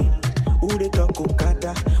fire. Who they talk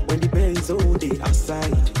Okada when the bells all day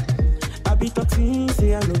outside. I be talking,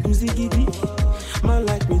 say I no busy giddy. Man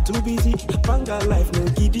like me too busy. Banga life no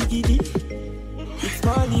giddy. It's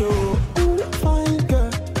Mario, ooh, fine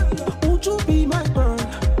girl. Would you be my girl?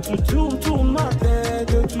 To my dad,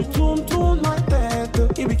 to my dad.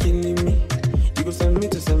 You be killing me. You go send me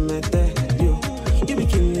to cemetery. You be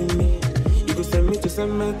killing me. You go send me to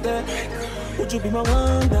cemetery. Would you be my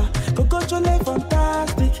wonder? Go your life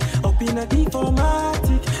fantastic. Up in a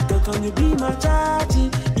diplomatic. Girl, can you be my chargy?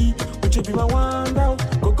 Would you be my wonder?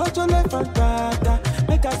 Go your life fantastic.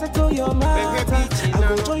 Make I settle your matter. I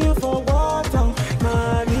go join you for water,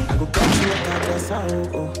 money. I go catch you like a gasa,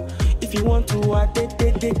 oh. If you want to, I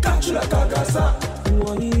catch you like a gasa.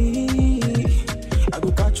 I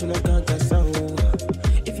go catch you like a gasa, oh.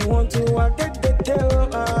 If you want to, I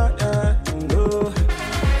no.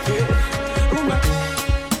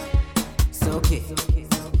 It's okay.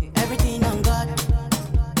 Everything on God.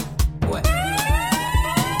 What?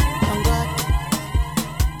 On God.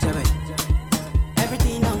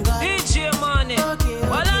 Everything on God. DJ money. Okay.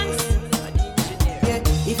 Yeah,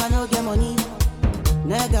 if I no get money,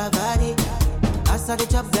 nigga body. As I the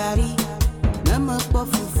chop daddy, number for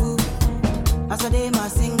fufu. As I dey my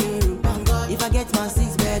single, if I get my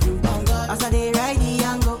 6 bedroom, as I dey ride the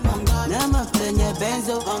angle, number clean your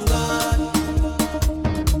benzo. On God.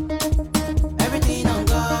 Everything on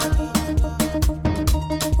God.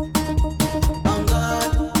 On God.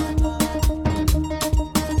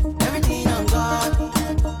 Everything on God.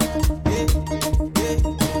 Yeah.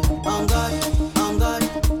 On God. On God.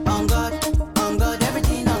 On God. On God.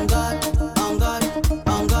 Everything on God. On God.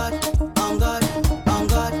 On God. On God. On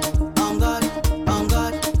God. On God. On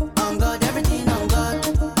God. On God. Everything on God.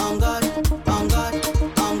 On God. On God.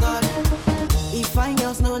 On God. If fine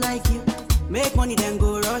girls no like you, make money then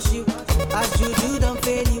go rush you. As juju don't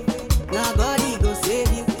fail you, now God he go save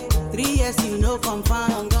you. 3 years you know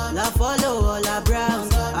confirm. La follow all la brown.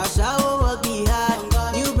 I shall work be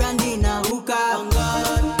hard. New brandy now hookah. On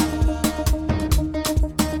God.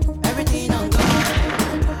 Everything on God.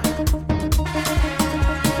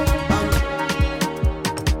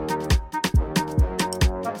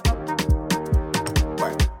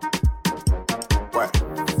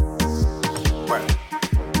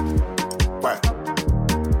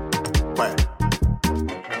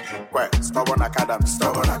 Stubborn academy,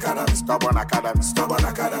 stubborn academy, stubborn academy, stubborn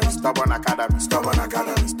academy, stubborn academy, stubborn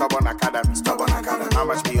academy, stubborn academy, stubborn academy. How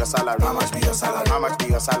much be your salary? How much be your salary? How much be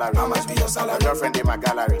your salary? How much be your salary? Your girlfriend in my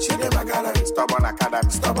gallery, she in my gallery. Stubborn academy,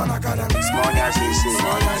 stubborn academy. Small yash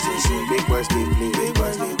she, big boys they play, big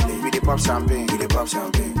boys they play. We dey pop champagne,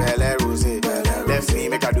 Bel Air rosé, left me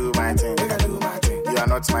make I do my thing, You are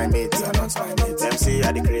not my mate, Them say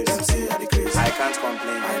I the craze, I can't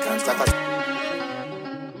complain, I can't start.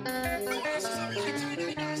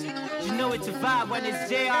 You know it to vibe when it's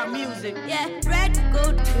JR music. Yeah, red,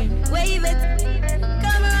 gold, green, wave it.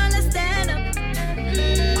 Come around and stand up.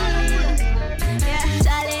 Yeah,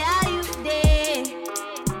 Charlie, how you there?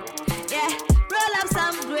 Yeah, roll up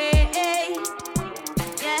some gray.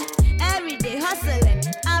 Yeah, every day hustling.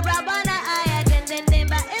 Abrabana,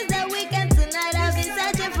 but it's the weekend tonight. I've been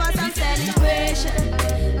searching for some celebration,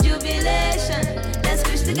 jubilation. Let's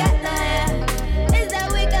push together. Yeah. It's the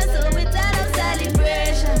weekend, so we turn up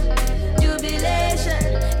celebration, jubilation.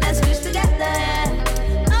 Let's push together.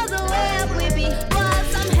 Yeah. All the way up we be want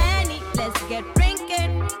some Henny. Let's get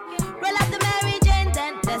drinking. Roll up the Mary Jane,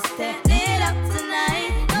 then let's turn it up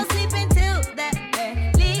tonight. No sleeping till the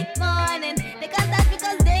early morning. They can't start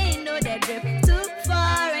because they know they drip too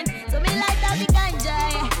foreign. So me like that we ganja,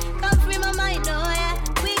 yeah. Come free my mind, oh yeah.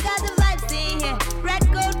 We got the vibes in here. Red,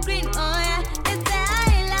 gold, green, oh yeah. It's the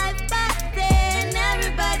high life party and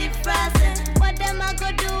everybody frosting. What them I go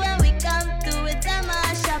do when we come through with them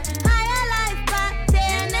a shop? Higher life party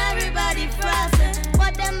and everybody frosting.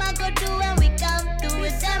 What them I go do when we come through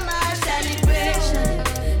with them a celebration,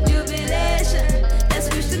 jubilation. Let's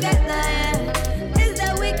push together, yeah. It's the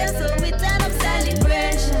weekend, so we turn up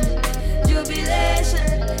celebration, jubilation.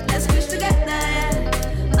 Let's push together,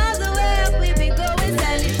 yeah. All the way up we be going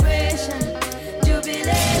celebration,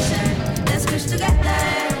 jubilation. Let's push together,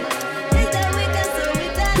 yeah. It's the weekend, so we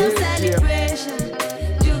turn up celebration,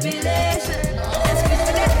 jubilation. Let's push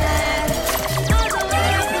together, yeah. All the way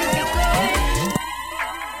up we be going.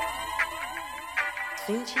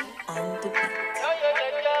 Vinci on the beat.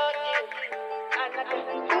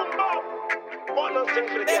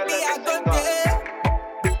 Baby, I go there.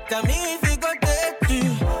 Tell me if you go there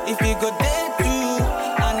too. If you go there too,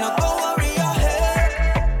 I no go worry your head.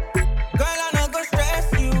 Girl, I no go stress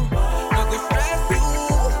you. No go stress you.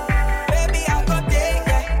 Baby, I go there,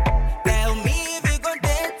 yeah. Tell me if you go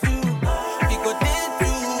there too. If you go there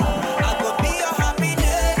too, I go be your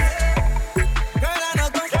happiness. Girl, I no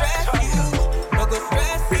go stress you. No go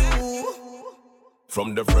stress you.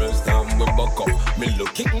 From the first time we buck up, me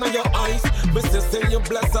looking in your eyes. Me say you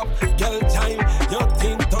bless up, girl child. Your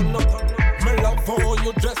thing turn up. Me love how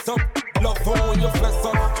you dress up, love how you flex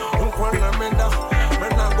up. Unkwana menda,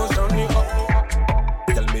 when I go shine you up.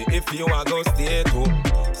 Tell me if you are go stay too.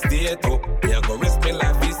 Me a go risk me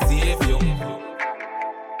life to save you.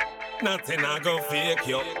 Nothing I go fake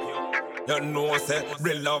you. You know say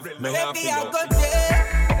real love me happy Baby, I you. go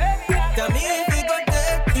there. Tell me if you go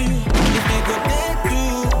there too. If you go there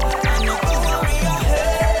too, I no go worry your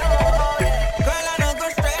head. Girl, I no go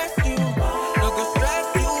stress you. No go stress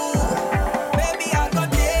you. Baby, I go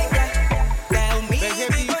there, yeah. Tell me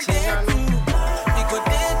if you go there too. If you go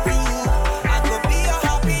there too, I go be your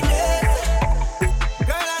happiness.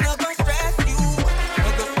 Girl, I no go stress you. No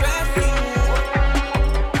go stress you.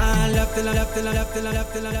 I love till I love till I love till I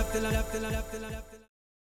love till I love till I love till I love till I love till I.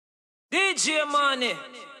 DJ Money,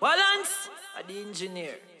 balance, the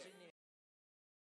engineer.